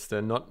 That's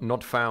the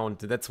not found.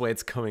 That's where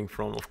it's coming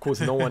from. Of course,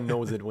 no one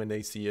knows it when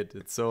they see it.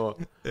 It's so...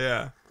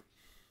 Yeah.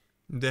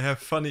 They have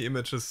funny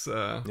images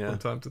from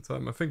time to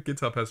time. I think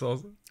GitHub has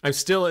also... I'm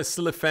still a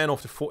fan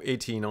of the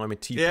 418. I'm a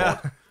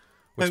teapot,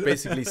 which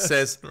basically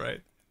says...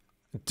 Right.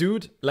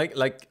 Dude, like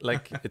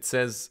it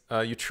says,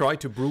 you try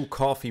to brew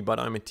coffee, but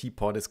I'm a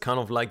teapot. It's kind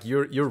of like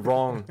you're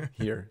wrong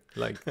here.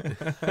 Like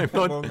I'm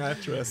not wrong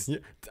address.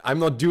 I'm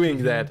not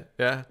doing that.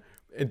 Yeah,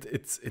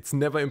 it's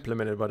never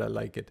implemented, but I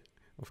like it.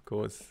 Of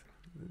course,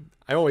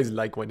 I always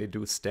like when they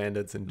do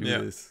standards and do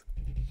this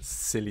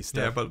silly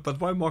stuff. Yeah, but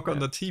why mock on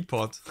the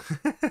teapot?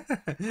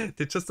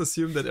 They just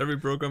assume that every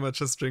programmer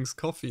just drinks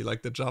coffee,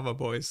 like the Java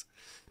boys.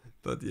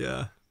 But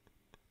yeah,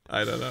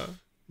 I don't know.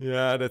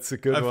 Yeah, that's a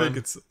good one. I think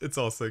it's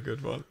also a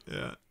good one.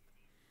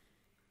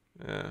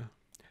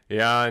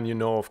 Yeah, and you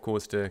know, of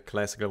course, the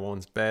classical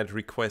ones: bad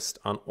request,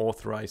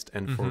 unauthorized,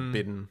 and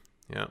forbidden.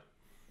 Yeah,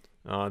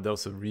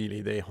 those are really,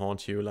 they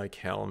haunt you like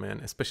hell, man.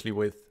 Especially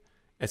with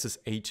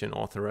SSH and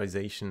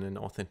authorization and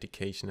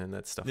authentication and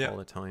that stuff all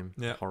the time.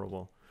 Yeah,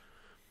 horrible.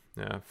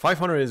 Yeah,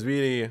 500 is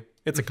really,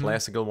 it's a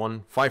classical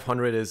one.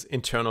 500 is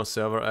internal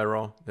server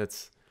error.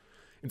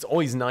 It's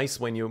always nice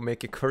when you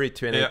make a query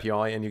to an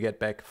API and you get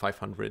back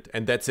 500,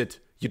 and that's it.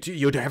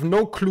 You have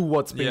no clue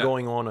what's been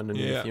going on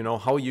underneath. You know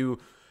how you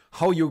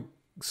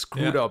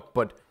screwed up,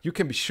 but you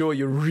can be sure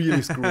you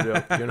really screwed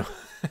up. You know.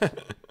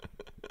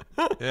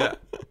 Yeah.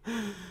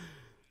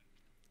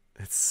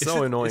 It's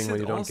so annoying when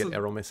you don't get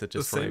error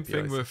messages from APIs. The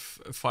same thing with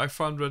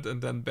 500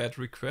 and then bad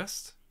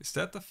request. Is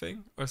that the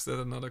thing, or is that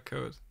another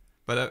code?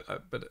 But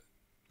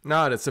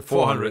no, that's a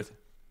 400.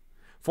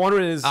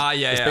 400 is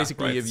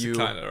basically right.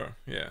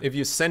 if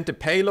you send the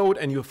payload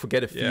and you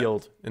forget a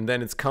field, and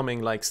then it's coming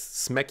like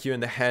smack you in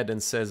the head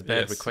and says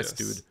bad request,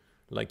 dude.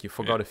 Like you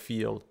forgot a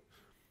field.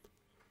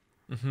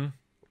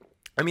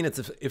 I mean,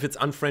 if it's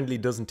unfriendly,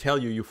 doesn't tell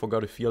you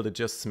forgot a field, it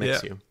just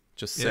smacks you.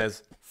 Just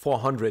says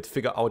 400,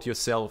 figure out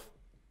yourself,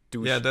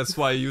 douche. Yeah, that's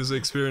why user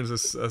experience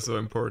is so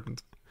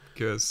important.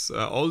 Because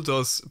all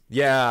those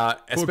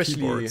especially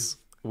keyboards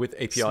with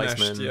APIs, smashed.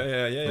 man.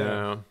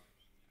 Yeah.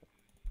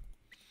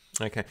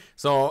 Okay,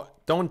 so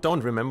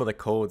don't remember the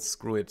codes.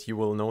 Screw it. You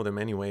will know them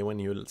anyway when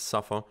you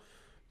suffer.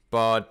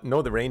 But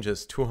know the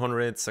ranges: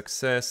 200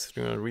 success,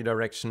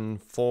 redirection,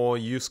 4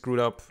 you screwed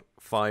up,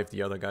 5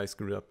 the other guy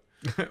screwed up.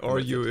 Or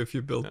you if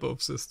you build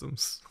both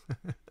systems.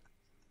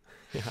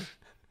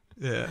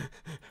 Yeah.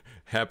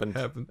 Happened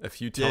a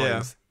few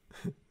times.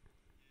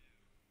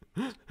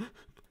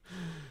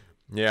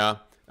 Yeah.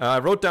 I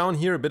wrote down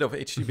here a bit of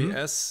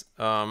HTTPS.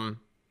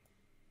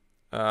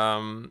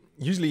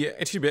 Usually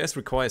HTTPS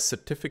requires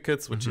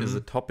certificates, which is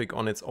a topic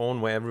on its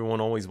own where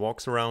everyone always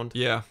walks around.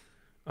 Yeah.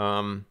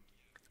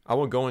 I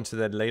will go into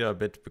that later a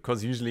bit,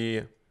 because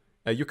usually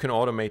you can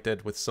automate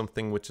that with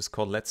something which is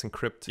called Let's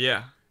Encrypt.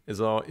 Yeah.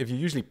 So if you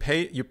usually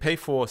pay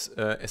for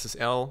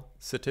SSL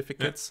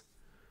certificates,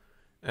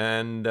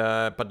 and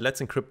but Let's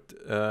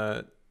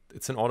Encrypt,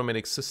 it's an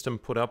automatic system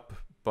put up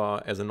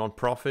as a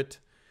non-profit,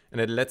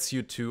 and it lets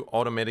you to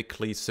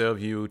automatically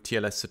serve you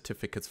TLS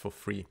certificates for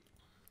free.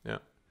 Yeah.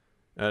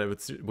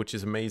 Which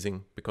is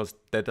amazing, because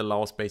that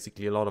allows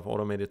basically a lot of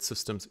automated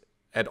systems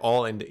at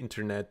all in the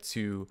internet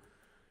to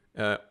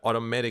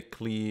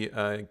automatically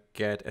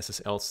get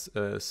SSLs,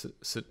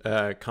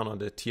 kind of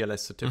the TLS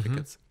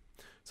certificates.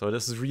 So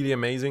this is really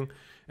amazing.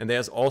 And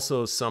there's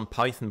also some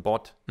Python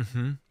bot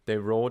they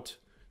wrote.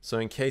 So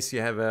in case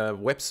you have a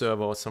web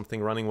server or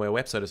something running where a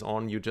website is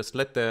on, you just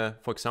let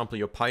for example,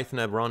 your Python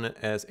app run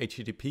as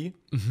HTTP.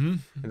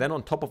 And then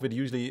on top of it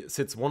usually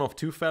sits one of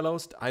two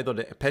fellows, either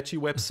the Apache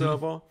web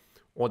server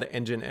or the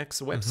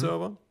Nginx web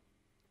server.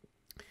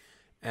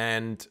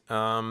 And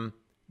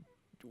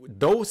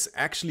those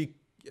actually,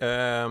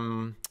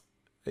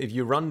 if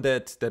you run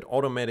that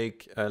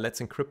automatic Let's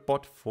Encrypt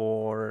bot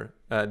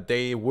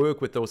they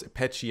work with those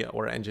Apache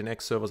or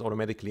Nginx servers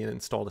automatically and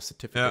install the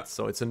certificates.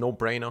 So it's a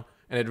no-brainer,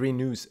 and it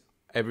renews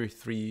every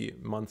 3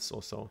 months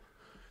or so.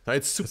 So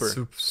it's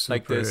super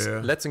like this.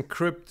 Let's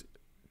Encrypt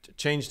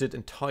changed it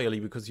entirely,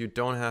 because you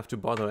don't have to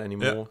bother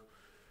anymore.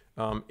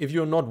 If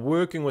you're not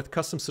working with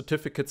custom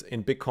certificates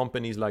in big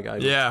companies like I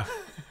do.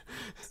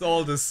 It's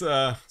all this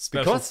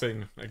special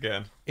thing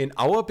again. In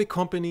our big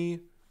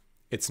company,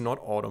 it's not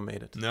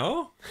automated.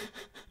 No?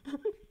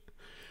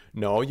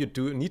 No, you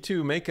do need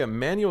to make a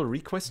manual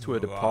request to a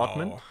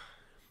department,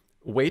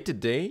 wait a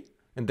day,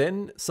 and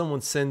then someone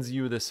sends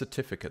you the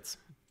certificates.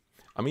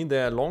 I mean,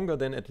 they're longer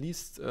than at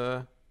least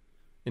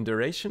in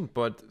duration,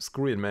 but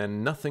screw it,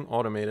 man. Nothing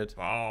automated.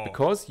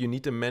 Because you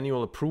need a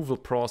manual approval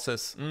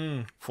process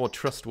for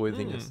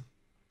trustworthiness.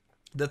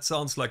 That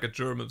sounds like a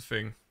German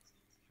thing.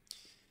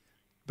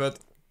 But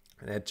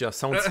that just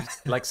sounds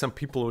like some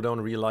people who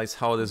don't realize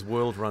how this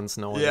world runs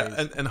nowadays.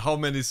 Yeah, and how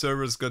many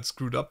servers got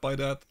screwed up by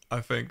that? I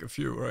think a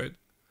few, right?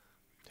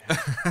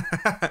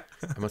 I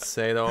must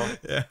say though,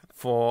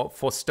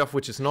 for stuff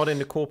which is not in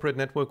the corporate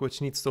network,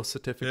 which needs those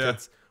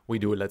certificates, we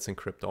do Let's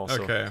Encrypt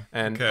also.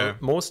 And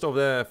most of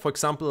for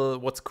example,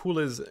 what's cool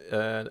is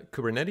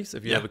Kubernetes.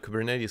 If you have a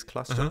Kubernetes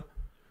cluster,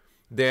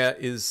 there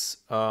is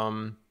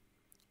an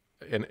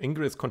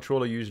ingress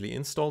controller usually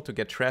installed to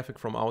get traffic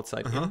from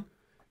outside in.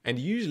 And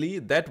usually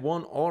that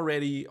one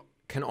already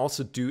can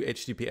also do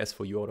HTTPS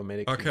for you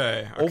automatically.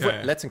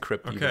 Over Let's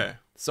Encrypt even.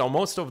 So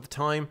most of the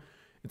time,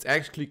 it's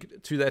actually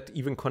to that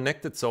even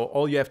connected. So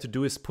all you have to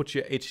do is put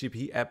your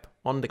HTTP app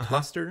on the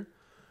cluster.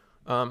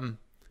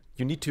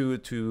 You need to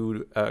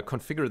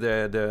configure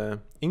the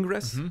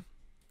ingress.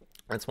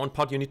 That's one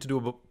part you need to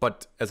do.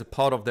 But as a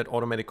part of that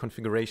automatic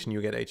configuration,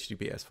 you get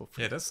HTTPS for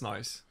free. Yeah, that's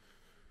nice.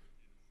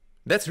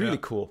 That's really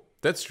cool.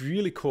 That's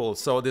really cool.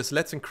 So this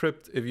Let's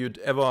Encrypt, if you'd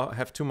ever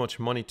have too much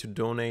money to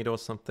donate or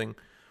something,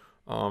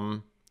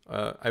 I'm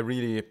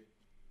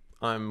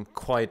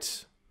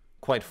quite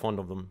fond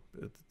of them.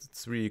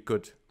 It's really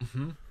good.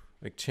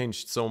 Like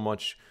changed so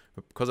much,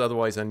 because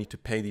otherwise I need to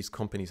pay these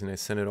companies and they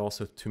send it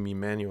also to me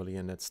manually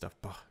and that stuff.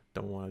 Bah,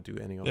 don't want to do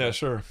any of that. Yeah,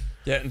 sure.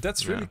 Yeah, and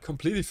that's really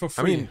completely for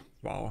free. I mean,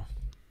 wow.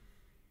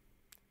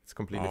 It's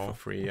completely for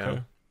free.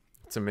 Yeah,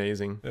 it's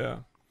amazing. Yeah,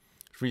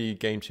 it's really a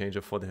game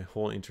changer for the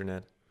whole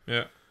internet.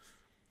 Yeah.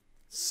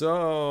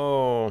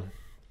 So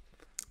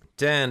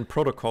then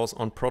protocols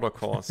on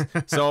protocols.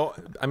 So,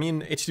 I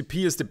mean,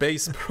 HTTP is the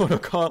base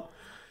protocol,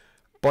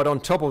 but on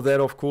top of that,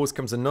 of course,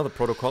 comes another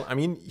protocol. I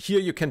mean, here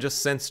you can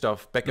just send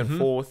stuff back and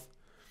forth,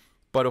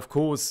 but of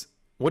course,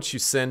 what you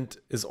send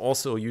is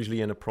also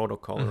usually in a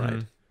protocol,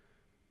 right?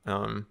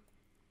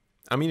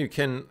 I mean, you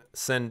can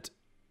send,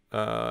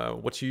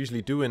 what you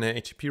usually do in an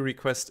HTTP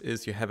request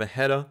is you have a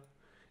header,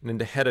 and in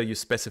the header you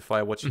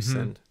specify what you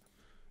send.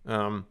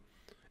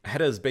 A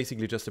header is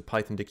basically just a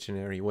Python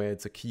dictionary where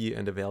it's a key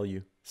and a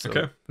value. So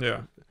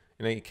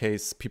in any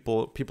case,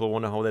 people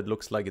wonder how that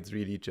looks like. It's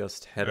really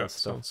just header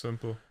stuff. Sounds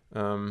simple.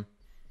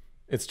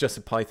 It's just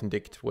a Python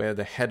dict where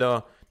the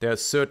header, there are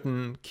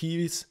certain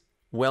keys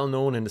well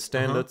known in the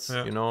standards,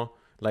 you know,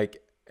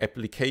 like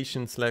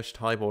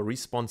application/type or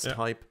response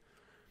type.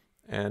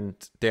 And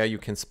there you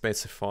can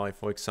specify,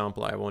 for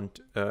example, I want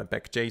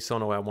back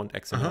JSON or I want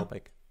XML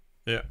back.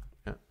 Yeah.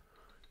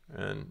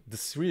 And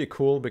this is really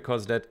cool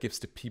because that gives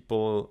the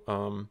people,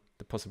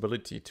 the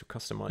possibility to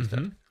customize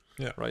that.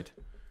 Yeah. Right.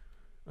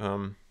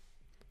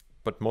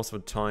 But most of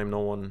the time,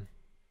 no one.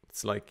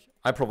 It's like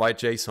I provide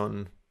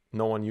JSON.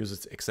 No one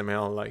uses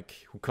XML. Like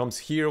who comes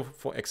here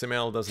for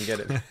XML doesn't get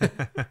it.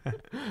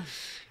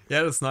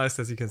 Yeah, that's nice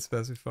that you can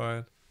specify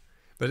it.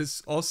 But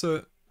it's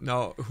also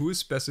now who is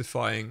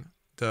specifying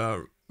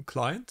the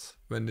client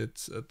when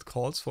it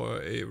calls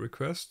for a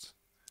request?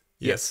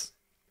 Yes,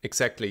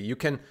 exactly. You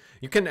can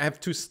have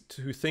two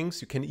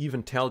things. You can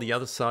even tell the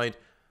other side,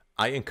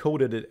 I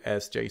encoded it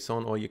as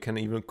JSON, or you can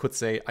even could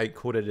say I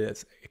coded it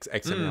as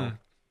XML.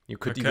 You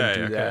could even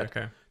do that.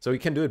 Okay. So you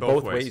can do it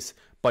both ways.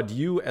 But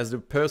you, as the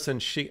person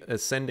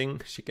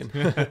sending, she can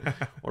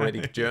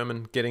already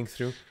German getting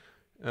through.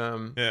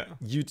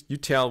 You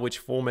tell which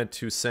format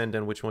to send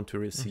and which one to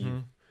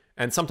receive.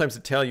 And sometimes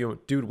they tell you,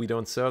 dude, we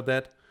don't serve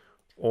that.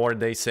 Or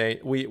they say,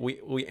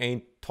 we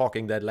ain't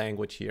talking that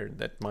language here.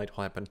 That might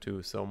happen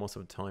too. So most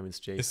of the time it's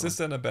JSON. Is this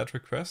then a bad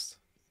request?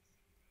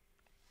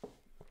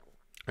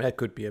 That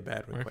could be a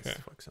bad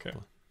request, for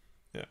example.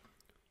 Okay.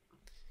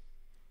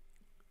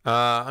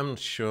 Yeah. I'm not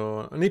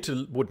sure.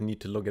 Would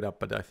need to look it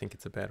up, but I think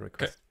it's a bad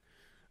request.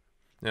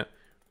 Okay.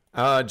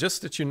 Yeah.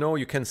 Just that you know,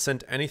 you can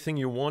send anything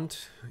you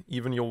want,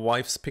 even your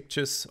wife's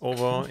pictures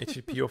over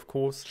HTTP, of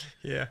course.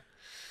 Yeah.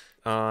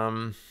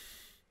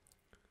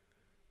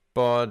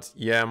 But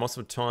yeah, most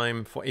of the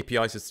time for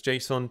APIs, it's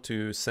JSON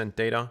to send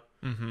data.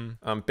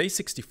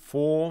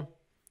 Base64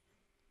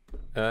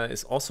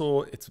 is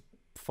also, it's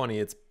funny,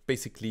 it's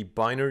basically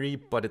binary,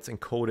 but it's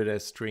encoded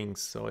as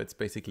strings. So it's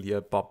basically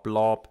a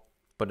blob,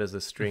 but as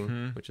a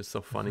string, which is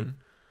so funny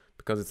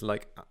because it's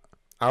like,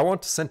 I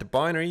want to send a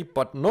binary,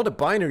 but not a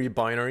binary,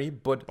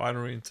 but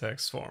binary in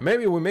text form.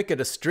 Maybe we make it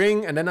a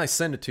string and then I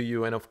send it to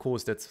you. And of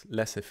course, that's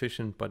less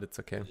efficient, but it's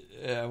okay.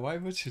 Yeah, why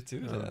would you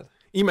do that?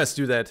 Emails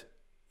do that.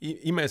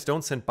 Emails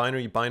don't send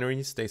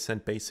binaries, they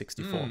send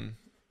base64.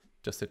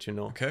 Just that you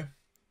know. Okay.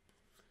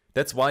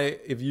 That's why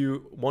if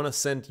you want to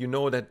send, you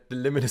know that the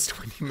limit is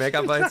 20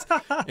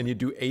 megabytes and you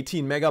do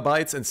 18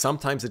 megabytes and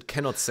sometimes it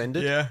cannot send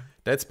it. Yeah.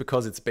 That's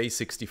because it's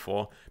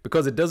base64.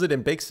 Because it does it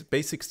in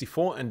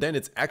base64 and then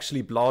it's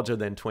actually larger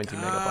than 20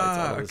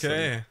 megabytes.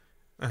 Okay.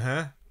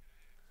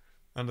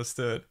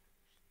 Understood.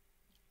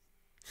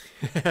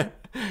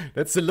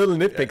 That's the little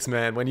nitpicks,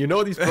 man. When you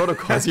know these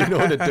protocols, you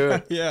know the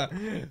dirt. Yeah,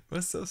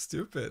 that's so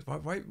stupid.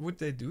 Why would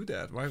they do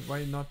that?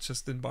 Why not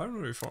just in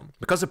binary form?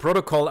 Because the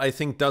protocol, I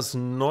think, does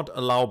not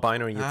allow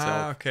binary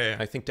itself. Okay.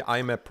 I think the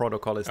IMAP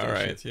protocol is the issue. All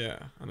right. Yeah,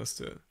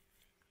 understood.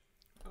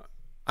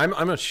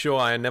 I'm not sure.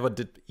 I never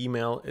did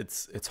email.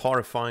 It's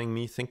horrifying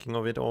me thinking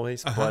of it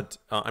always, but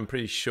I'm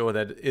pretty sure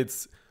that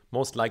it's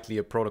most likely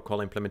a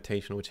protocol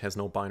implementation which has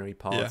no binary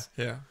parts.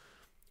 Yeah.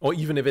 Or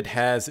even if it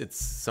has, it's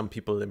some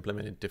people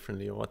implement it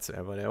differently or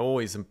whatsoever. There are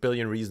always a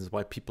billion reasons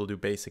why people do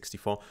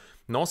base64.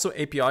 And also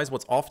APIs,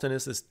 what's often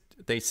is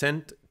they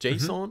send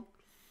JSON,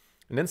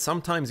 and then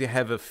sometimes you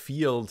have a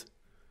field,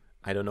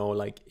 I don't know,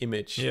 like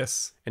image.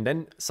 Yes. And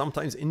then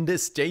sometimes in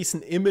this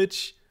JSON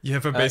image, you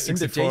have a base64 in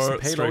the JSON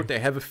payload, string. They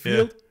have a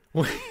field.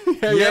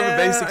 Yeah, you have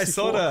a base64. I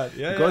saw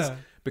that.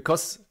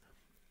 Because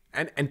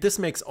and this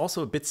makes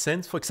also a bit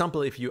sense. For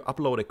example, if you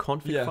upload a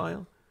config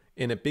file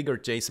in a bigger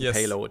JSON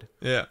payload.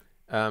 Yeah.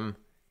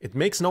 It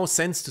makes no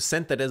sense to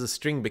send that as a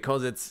string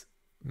because it's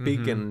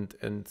big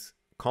and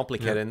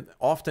complicated. And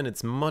often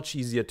it's much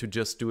easier to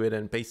just do it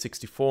in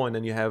base64 and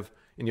then you have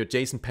in your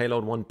JSON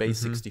payload one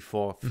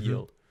base64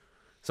 field.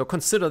 So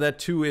consider that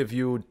too if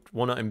you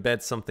want to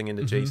embed something in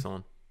the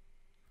JSON.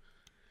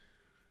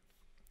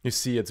 You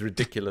see, it's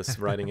ridiculous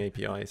writing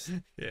APIs.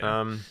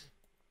 Yeah.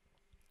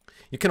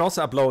 You can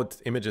also upload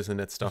images and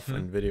that stuff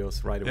and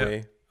videos right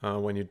away.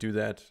 When you do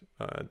that,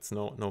 it's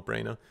no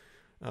brainer.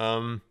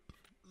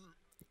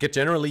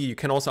 Generally, you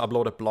can also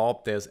upload a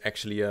blob. There's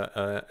actually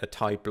a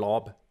type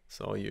blob.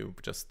 So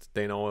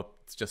they know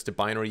it's just a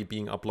binary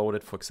being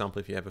uploaded. For example,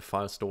 if you have a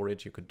file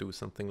storage, you could do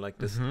something like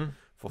this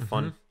for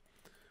fun.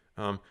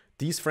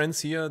 These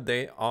friends here,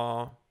 they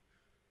are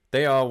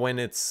when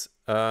it's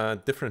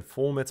different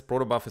formats.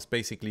 Protobuf is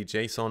basically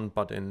JSON,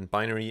 but in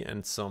binary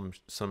and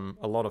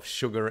a lot of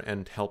sugar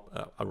and help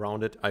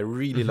around it. I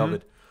really love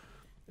it.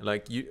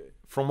 Like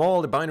from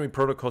all the binary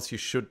protocols,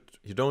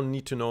 you don't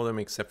need to know them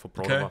except for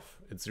protobuf. Okay.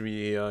 It's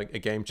really a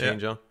game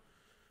changer.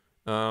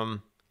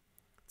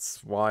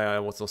 That's why I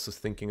was also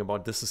thinking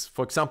about this. Is,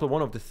 for example,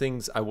 one of the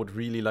things I would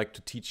really like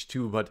to teach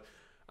too, but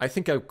I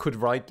think I could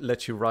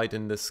let you write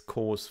in this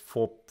course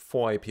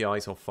four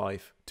APIs or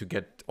 5 to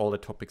get all the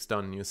topics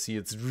done. You see,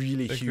 it's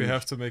really huge. We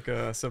have to make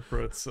a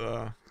separate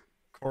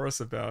course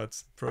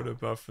about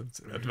protobuf and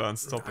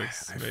advanced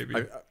topics,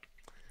 maybe.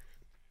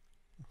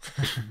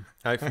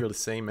 I feel the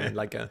same, man.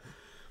 Like a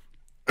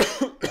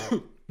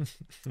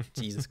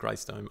Jesus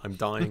Christ, I'm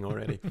dying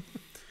already.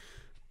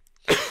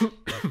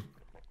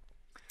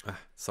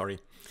 Sorry.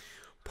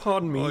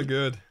 Pardon me. All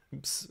good.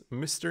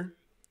 Mister.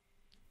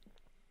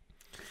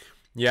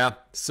 Yeah,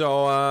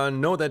 so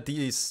know that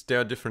there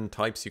are different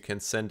types you can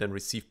send and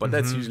receive, but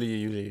that's usually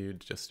you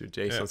just do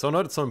JSON. Yeah. So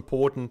not so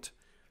important.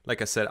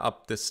 Like I said,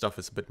 this stuff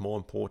is a bit more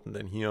important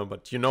than here,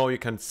 but you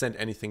can send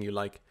anything you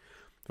like.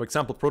 For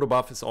example,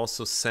 protobuf is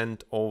also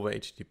sent over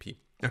HTTP.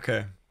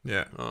 Okay.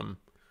 Yeah.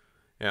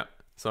 Yeah.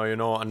 So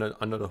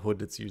under the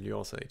hood, it's usually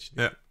also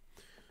HTTP.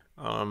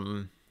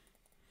 Yeah.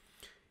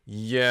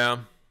 Yeah.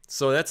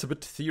 So that's a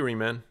bit theory,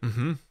 man.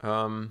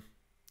 Mm-hmm.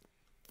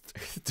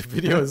 The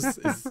video is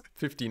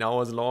 15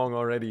 hours long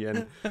already,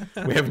 and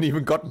we haven't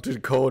even gotten to the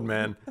code,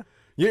 man.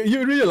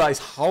 You realize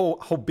how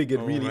big it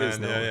really is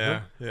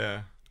now.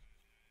 Yeah.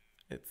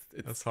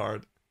 It's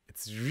hard.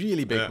 It's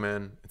really big,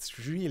 man.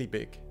 It's really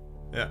big.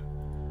 Yeah.